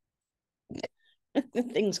 The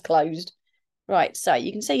thing's closed. Right, so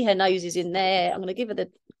you can see her nose is in there. I'm going to give her the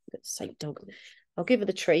sake dog. I'll give her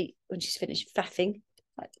the treat when she's finished faffing.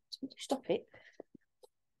 Right, stop it.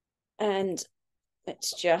 And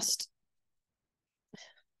let's just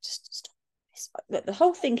stop this. The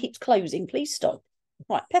whole thing keeps closing. Please stop.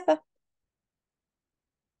 Right, Pepper.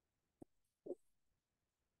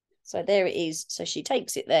 So there it is. So she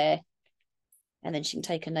takes it there. And then she can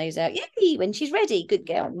take her nose out. Yay, when she's ready. Good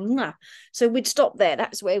girl. So we'd stop there.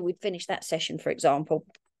 That's where we'd finish that session, for example.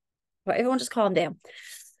 Right, everyone just calm down.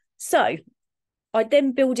 So I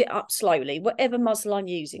then build it up slowly, whatever muzzle I'm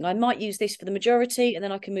using. I might use this for the majority, and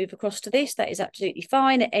then I can move across to this. That is absolutely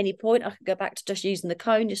fine. At any point, I can go back to just using the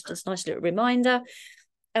cone, just a nice little reminder.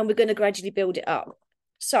 And we're going to gradually build it up.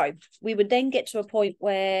 So we would then get to a point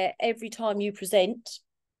where every time you present,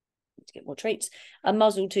 to get more treats, a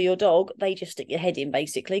muzzle to your dog, they just stick your head in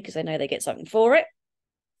basically because they know they get something for it.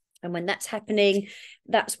 And when that's happening,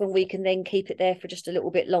 that's when we can then keep it there for just a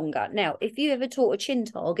little bit longer. Now, if you ever taught a chin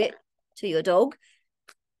target to your dog,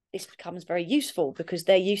 this becomes very useful because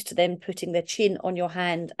they're used to them putting their chin on your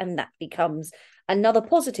hand, and that becomes another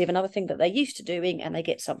positive, another thing that they're used to doing, and they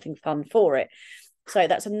get something fun for it. So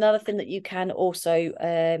that's another thing that you can also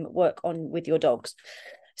work on with your dogs.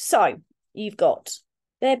 So you've got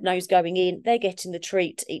their nose going in, they're getting the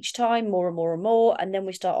treat each time, more and more and more. And then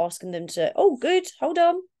we start asking them to, oh, good, hold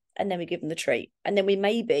on. And then we give them the treat. And then we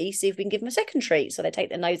maybe see if we can give them a second treat. So they take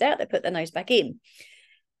their nose out, they put their nose back in.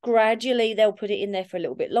 Gradually, they'll put it in there for a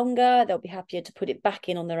little bit longer. They'll be happier to put it back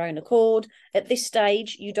in on their own accord. At this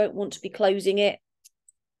stage, you don't want to be closing it.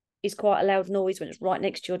 It's quite a loud noise when it's right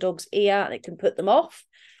next to your dog's ear. It can put them off.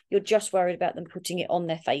 You're just worried about them putting it on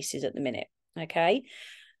their faces at the minute. Okay.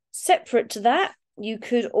 Separate to that, you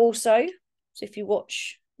could also, so if you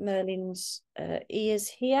watch Merlin's ears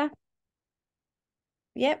here,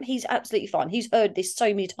 yep, he's absolutely fine. He's heard this so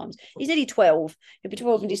many times. He's nearly 12. He'll be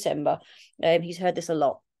 12 in December. He's heard this a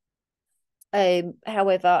lot.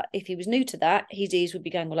 However, if he was new to that, his ears would be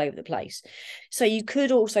going all over the place. So you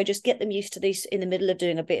could also just get them used to this in the middle of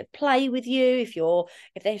doing a bit of play with you.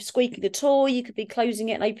 If they're squeaking a toy, you could be closing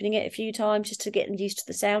it and opening it a few times just to get them used to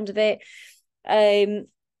the sound of it.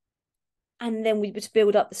 And then we would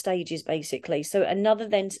build up the stages basically. So another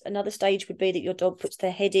stage would be that your dog puts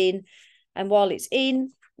their head in, and while it's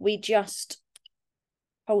in, we just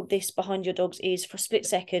hold this behind your dog's ears for a split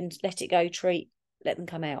second, let it go, treat, let them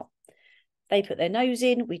come out. They put their nose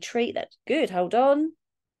in, we treat, that's good, hold on.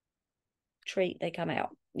 Treat, they come out.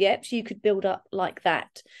 Yep, so you could build up like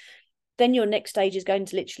that. Then your next stage is going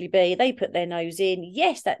to literally be, they put their nose in,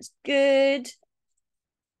 yes, that's good.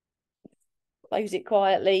 Close it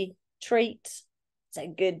quietly, treat, it's a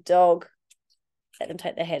good dog. Let them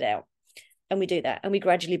take their head out. And we do that, and we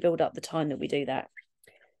gradually build up the time that we do that.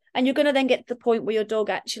 And you're going to then get to the point where your dog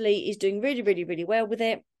actually is doing really, really, really well with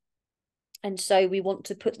it. And so we want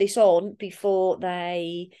to put this on before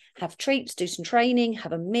they have treats, do some training,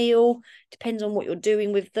 have a meal. Depends on what you're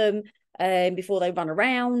doing with them. Before they run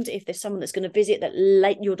around. If there's someone that's going to visit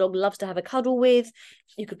that your dog loves to have a cuddle with,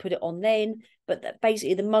 you could put it on then. But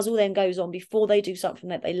basically the muzzle then goes on before they do something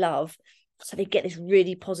that they love. So they get this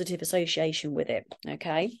really positive association with it.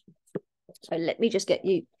 Okay. So let me just get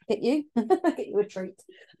you get you a treat.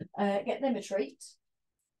 Get them a treat.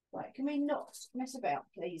 Right, can we not mess about,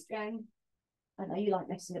 please, gang? I know you like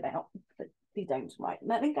messing about, but you don't. Right,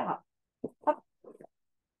 let me go up. Up.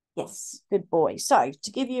 Yes, good boy. So,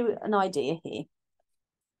 to give you an idea here.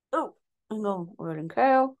 Oh, hang on, we're in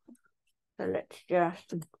curl. So let's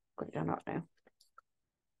just put it down right now.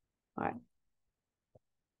 All right.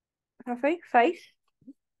 Happy? Face.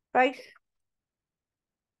 Face.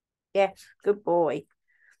 Yes, good boy.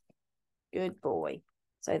 Good boy.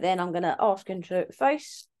 So then I'm going to ask him to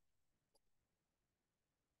face.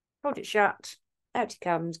 Hold it shut. Out he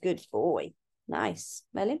comes. Good boy. Nice.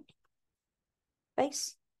 Melon.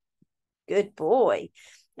 Face. Good boy.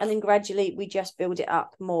 And then gradually we just build it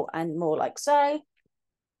up more and more like so.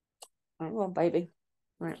 Hang on, baby.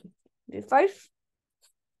 Right. Do face.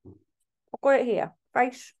 I've got it here.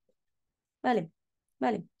 Face. Melon.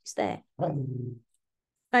 Melon. It's there.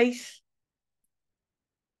 Face.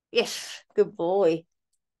 Yes. Good boy.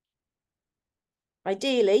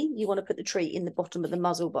 Ideally, you want to put the treat in the bottom of the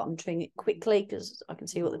muzzle, but I'm doing it quickly because I can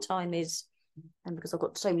see what the time is and because I've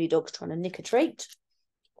got so many dogs trying to nick a treat.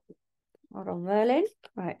 Hold on, Merlin.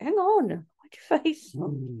 Right, hang on. Hide your face.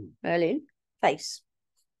 Merlin, face.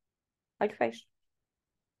 Hide your face.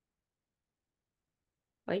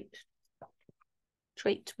 Wait.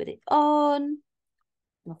 Treat with it on. And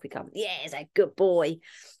off we come. Yes, a good boy.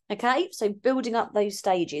 Okay, so building up those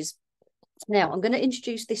stages. Now, I'm going to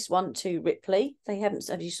introduce this one to Ripley. They haven't,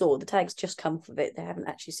 as you saw, the tags just come from it. They haven't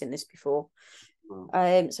actually seen this before.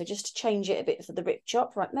 So just to change it a bit for the rip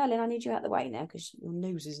chop. Right, Merlin, I need you out of the way now because your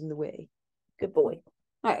nose is in the way. Good boy.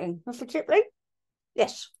 Right, and for Ripley?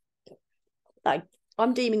 Yes. No,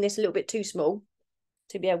 I'm deeming this a little bit too small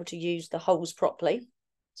to be able to use the holes properly.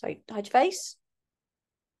 So hide your face.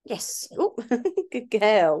 Yes. Oh, good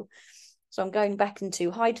girl. So I'm going back into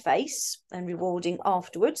hide face and rewarding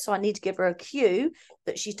afterwards. So I need to give her a cue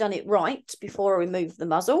that she's done it right before I remove the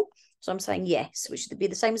muzzle. So I'm saying yes, which would be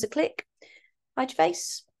the same as a click. Hide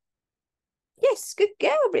face. Yes, good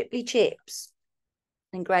girl, Ripley Chips.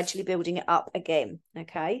 And gradually building it up again.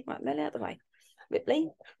 Okay, right, Melly out of the way. Ripley,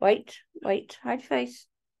 wait, hide face.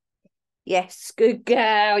 Yes, good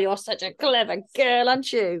girl. You're such a clever girl,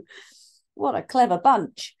 aren't you? What a clever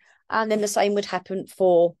bunch. And then the same would happen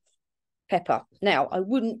for Pepper. Now, I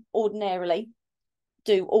wouldn't ordinarily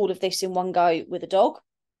do all of this in one go with a dog.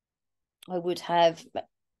 I would have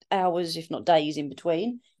hours, if not days, in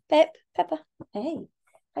between. Pepper, hey,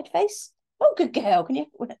 hide face. Oh, good girl. Can you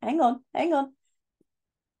hang on?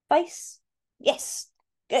 Face. Yes,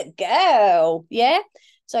 good girl. Yeah.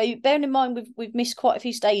 So bearing in mind we've missed quite a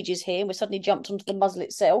few stages here, and we're suddenly jumped onto the muzzle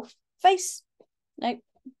itself. Face. No.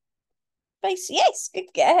 Face. Yes, good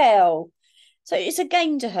girl. So it's a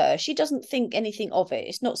game to her. She doesn't think anything of it.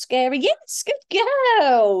 It's not scary. Yes, good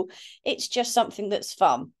girl. It's just something that's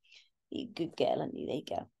fun. You good girl, aren't you? There you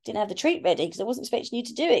go. Didn't have the treat ready because I wasn't expecting you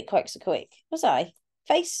to do it quite so quick. Was I?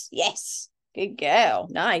 Face? Yes. Good girl.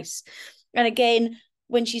 Nice. And again,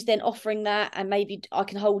 when she's then offering that, and maybe I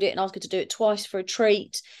can hold it and ask her to do it twice for a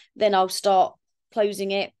treat, then I'll start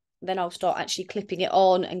closing it. Then I'll start actually clipping it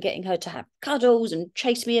on and getting her to have cuddles and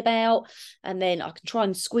chase me about. And then I can try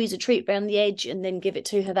and squeeze a treat around the edge and then give it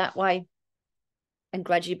to her that way and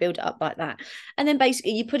gradually build it up like that. And then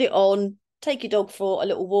basically you put it on, take your dog for a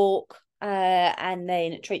little walk, and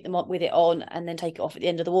then treat them up with it on and then take it off at the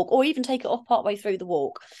end of the walk, or even take it off partway through the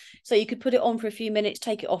walk. So you could put it on for a few minutes,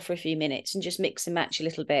 take it off for a few minutes and just mix and match a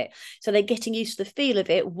little bit. So they're getting used to the feel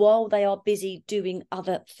of it while they are busy doing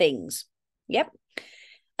other things. Yep.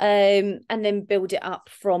 And then build it up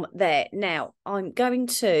from there. Now I'm going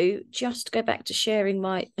to just go back to sharing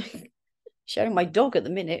my sharing my dog at the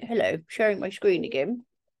minute. Hello, sharing my screen again.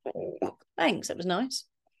 Thanks, that was nice.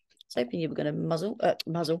 I was hoping you were going to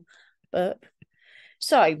muzzle burp.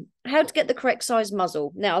 So how to get the correct size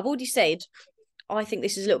muzzle. Now I've already said I think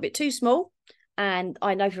this is a little bit too small, and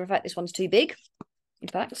I know for a fact this one's too big. In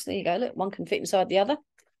fact, there you go, look, one can fit inside the other.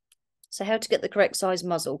 So how to get the correct size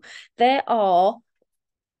muzzle. There are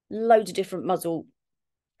loads of different muzzle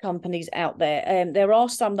companies out there. There are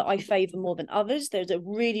some that I favour more than others. There's a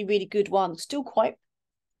really, really good one, still quite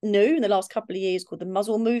new in the last couple of years, called the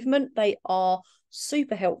Muzzle Movement. They are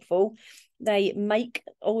super helpful. They make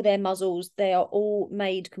all their muzzles. They are all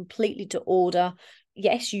made completely to order.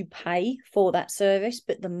 Yes, you pay for that service,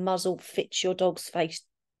 but the muzzle fits your dog's face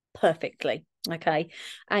perfectly. Okay.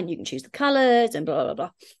 And you can choose the colours and blah,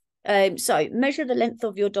 blah, blah. So measure the length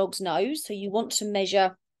of your dog's nose. So you want to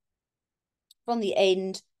measure from the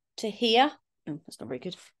end to here. Oh, that's not very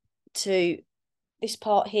good. To this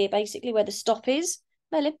part here, basically, where the stop is.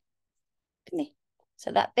 Melon.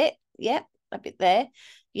 So that bit, yeah, that bit there.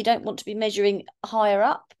 You don't want to be measuring higher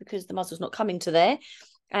up because the muzzle's not coming to there.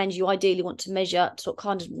 and you ideally want to measure sort of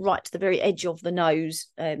kind of right to the very edge of the nose,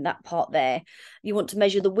 that part there. You want to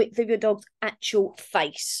measure the width of your dog's actual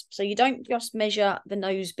face. So you don't just measure the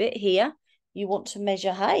nose bit here. You want to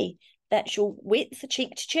measure, hey, the actual width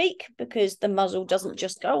cheek to cheek, because the muzzle doesn't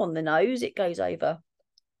just go on the nose, it goes over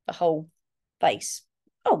the whole face.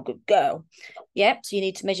 Oh, good girl. Yeah, so you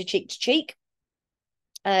need to measure cheek to cheek.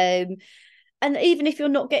 And even if you're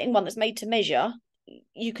not getting one that's made to measure,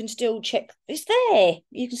 you can still check, it's there.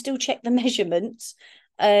 You can still check the measurements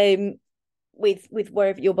with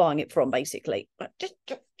wherever you're buying it from, basically. Just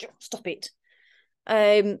stop it.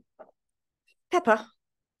 Pepper.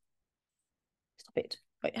 Stop it.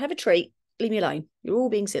 Right, have a treat. Leave me alone. You're all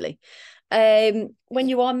being silly. When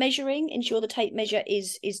you are measuring, ensure the tape measure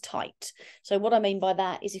is tight. So what I mean by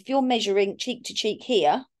that is if you're measuring cheek to cheek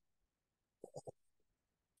here,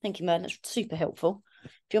 thank you, Merlin, that's super helpful.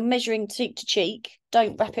 If you're measuring cheek to cheek,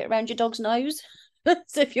 don't wrap it around your dog's nose.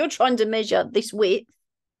 So if you're trying to measure this width,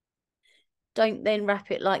 don't then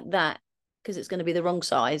wrap it like that, because it's going to be the wrong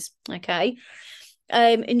size. Okay.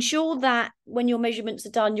 Ensure that when your measurements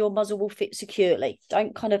are done, your muzzle will fit securely.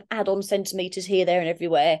 Don't kind of add on centimeters here, there, and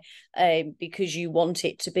everywhere because you want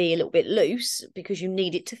it to be a little bit loose, because you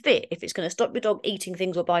need it to fit. If it's going to stop your dog eating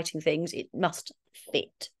things or biting things, it must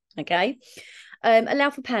fit. Okay. Allow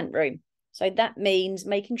for pant room. So that means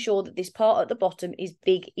making sure that this part at the bottom is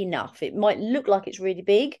big enough. It might look like it's really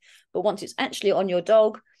big, but once it's actually on your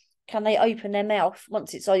dog, can they open their mouth?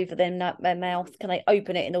 Once it's over their mouth, can they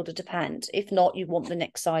open it in order to pant? If not, you want the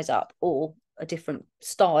next size up, or a different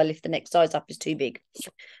style if the next size up is too big.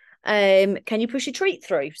 Can you push a treat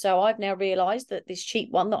through? So I've now realised that this cheap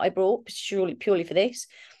one that I brought purely for this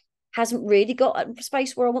hasn't really got a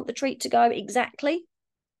space where I want the treat to go exactly.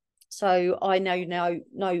 So I know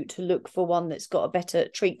to look for one that's got a better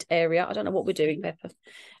treat area. I don't know what we're doing, Pepper.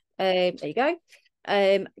 There you go.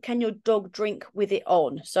 Can your dog drink with it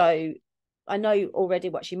on? So I know already,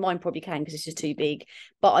 well, actually mine probably can because this is too big,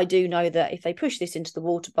 but I do know that if they push this into the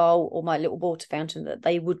water bowl or my little water fountain, that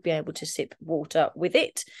they would be able to sip water with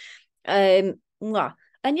it. And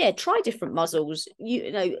yeah, try different muzzles.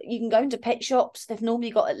 You know, you can go into pet shops. They've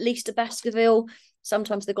normally got at least a Baskerville.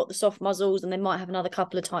 Sometimes they've got the soft muzzles, and they might have another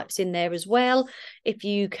couple of types in there as well. If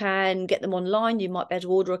you can get them online, you might be able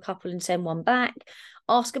to order a couple and send one back.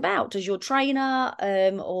 Ask about, does your trainer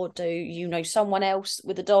or do you know someone else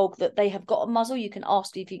with a dog that they have got a muzzle? You can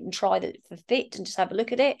ask if you can try that for fit and just have a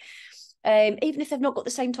look at it. Even if they've not got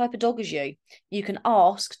the same type of dog as you can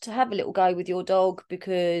ask to have a little go with your dog,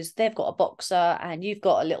 because they've got a boxer and you've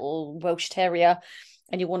got a little Welsh Terrier,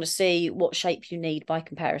 and you want to see what shape you need by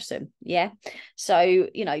comparison. Yeah. So,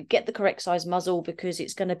 you know, get the correct size muzzle, because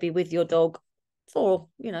it's going to be with your dog for,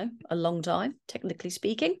 you know, a long time, technically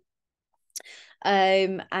speaking.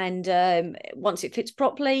 Once it fits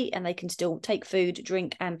properly and they can still take food,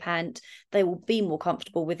 drink and pant, they will be more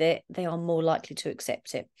comfortable with it. They are more likely to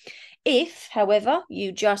accept it. If, however,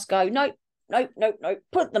 you just go, nope,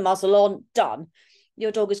 put the muzzle on, done,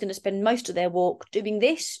 your dog is going to spend most of their walk doing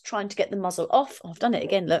this, trying to get the muzzle off. Oh, I've done it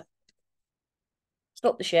again, look.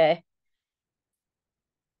 Stop the share.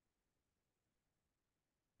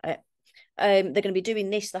 They're going to be doing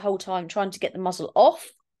this the whole time, trying to get the muzzle off,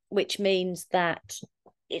 which means that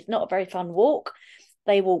it's not a very fun walk.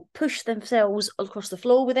 They will push themselves across the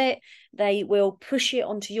floor with it. They will push it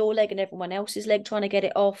onto your leg and everyone else's leg, trying to get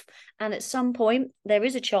it off. And at some point, there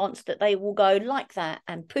is a chance that they will go like that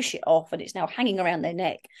and push it off, and it's now hanging around their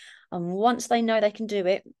neck. And once they know they can do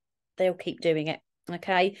it, they'll keep doing it.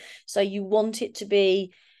 Okay. So you want it to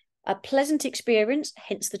be a pleasant experience,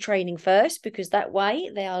 hence the training first, because that way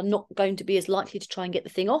they are not going to be as likely to try and get the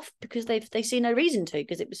thing off, because they see no reason to,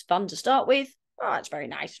 because it was fun to start with. Oh, it's very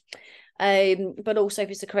nice. But also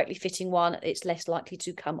if it's a correctly fitting one, it's less likely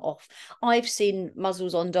to come off. I've seen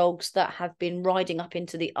muzzles on dogs that have been riding up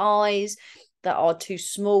into the eyes, that are too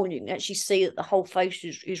small, and you can actually see that the whole face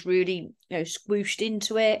is really, you know, squooshed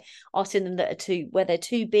into it. I've seen them that are where they're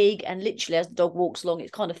too big, and literally as the dog walks along,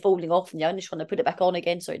 it's kind of falling off, and you're only trying to put it back on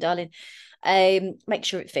again. Sorry, darling. Make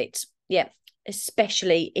sure it fits. Yeah,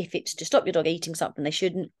 especially if it's to stop your dog eating something they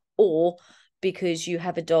shouldn't, or because you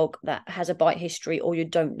have a dog that has a bite history, or you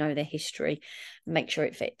don't know their history. Make sure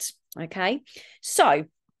it fits. Okay, so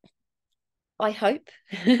I hope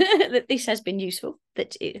that this has been useful,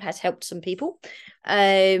 that it has helped some people.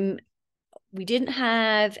 We didn't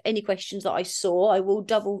have any questions that I saw. I'll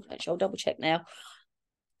double check now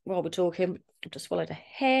while we're talking. I just swallowed a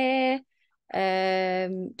hair.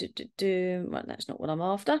 Right, that's not what I'm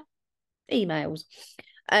after. Emails.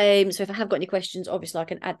 So if I have got any questions, obviously I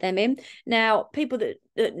can add them in. Now, people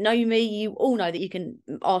that know me, you all know that you can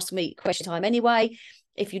ask me question time anyway.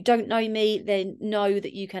 If you don't know me, then know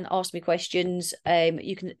that you can ask me questions.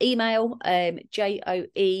 You can email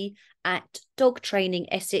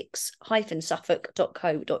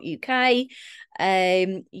joe@dogtrainingsex-suffolk.co.uk.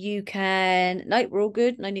 You can, no, we're all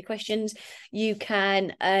good, no new questions. You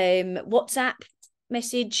can WhatsApp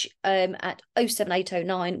message at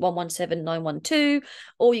 07809 117 912,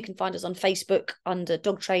 or you can find us on Facebook under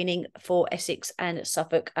Dog Training for Essex and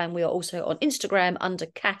Suffolk, and we are also on Instagram under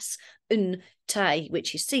Cass Tay,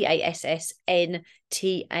 which is CASSNTAY,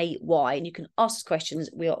 and you can ask us questions.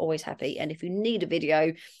 We are always happy, and if you need a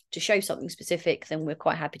video to show something specific, then we're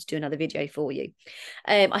quite happy to do another video for you.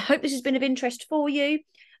 I hope this has been of interest for you.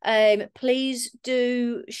 Please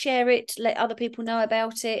do share it, let other people know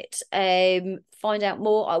about it, find out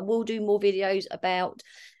more. I will do more videos about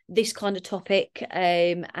this kind of topic,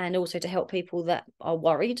 and also to help people that are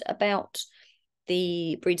worried about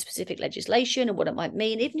the breed specific legislation and what it might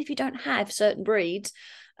mean. Even if you don't have certain breeds,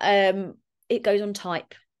 it goes on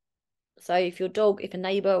type. So if your dog, if a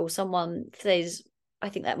neighbour or someone says, I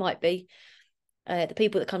think that might be, the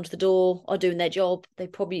people that come to the door are doing their job. They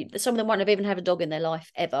probably, some of them won't have even had a dog in their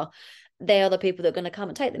life ever. They are the people that are going to come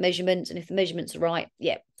and take the measurements, and if the measurements are right,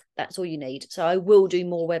 yeah, that's all you need. So I will do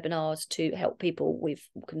more webinars to help people with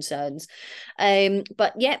concerns.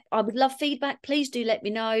 But yeah, I would love feedback. Please do let me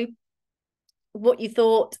know what you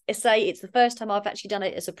thought. I say it's the first time I've actually done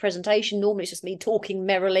it as a presentation. Normally it's just me talking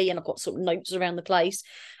merrily and I've got sort of notes around the place,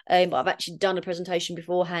 but I've actually done a presentation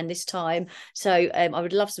beforehand this time. So I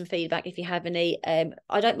would love some feedback if you have any.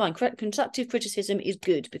 I don't mind. Constructive criticism is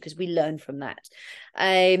good because we learn from that.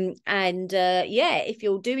 Yeah, if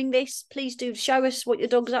you're doing this, please do show us what your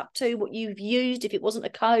dog's up to, what you've used. If it wasn't a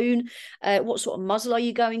cone, what sort of muzzle are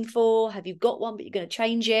you going for? Have you got one but you're going to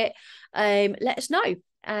change it? Let us know.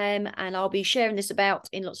 And I'll be sharing this about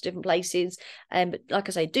in lots of different places. But like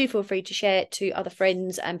I say, do feel free to share it to other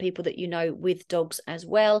friends and people that you know with dogs as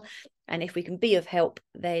well. And if we can be of help,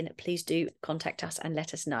 then please do contact us and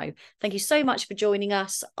let us know. Thank you so much for joining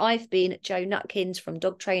us. I've been Joe Nutkins from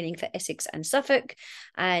Dog Training for Essex and Suffolk.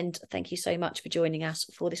 And thank you so much for joining us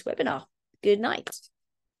for this webinar. Good night.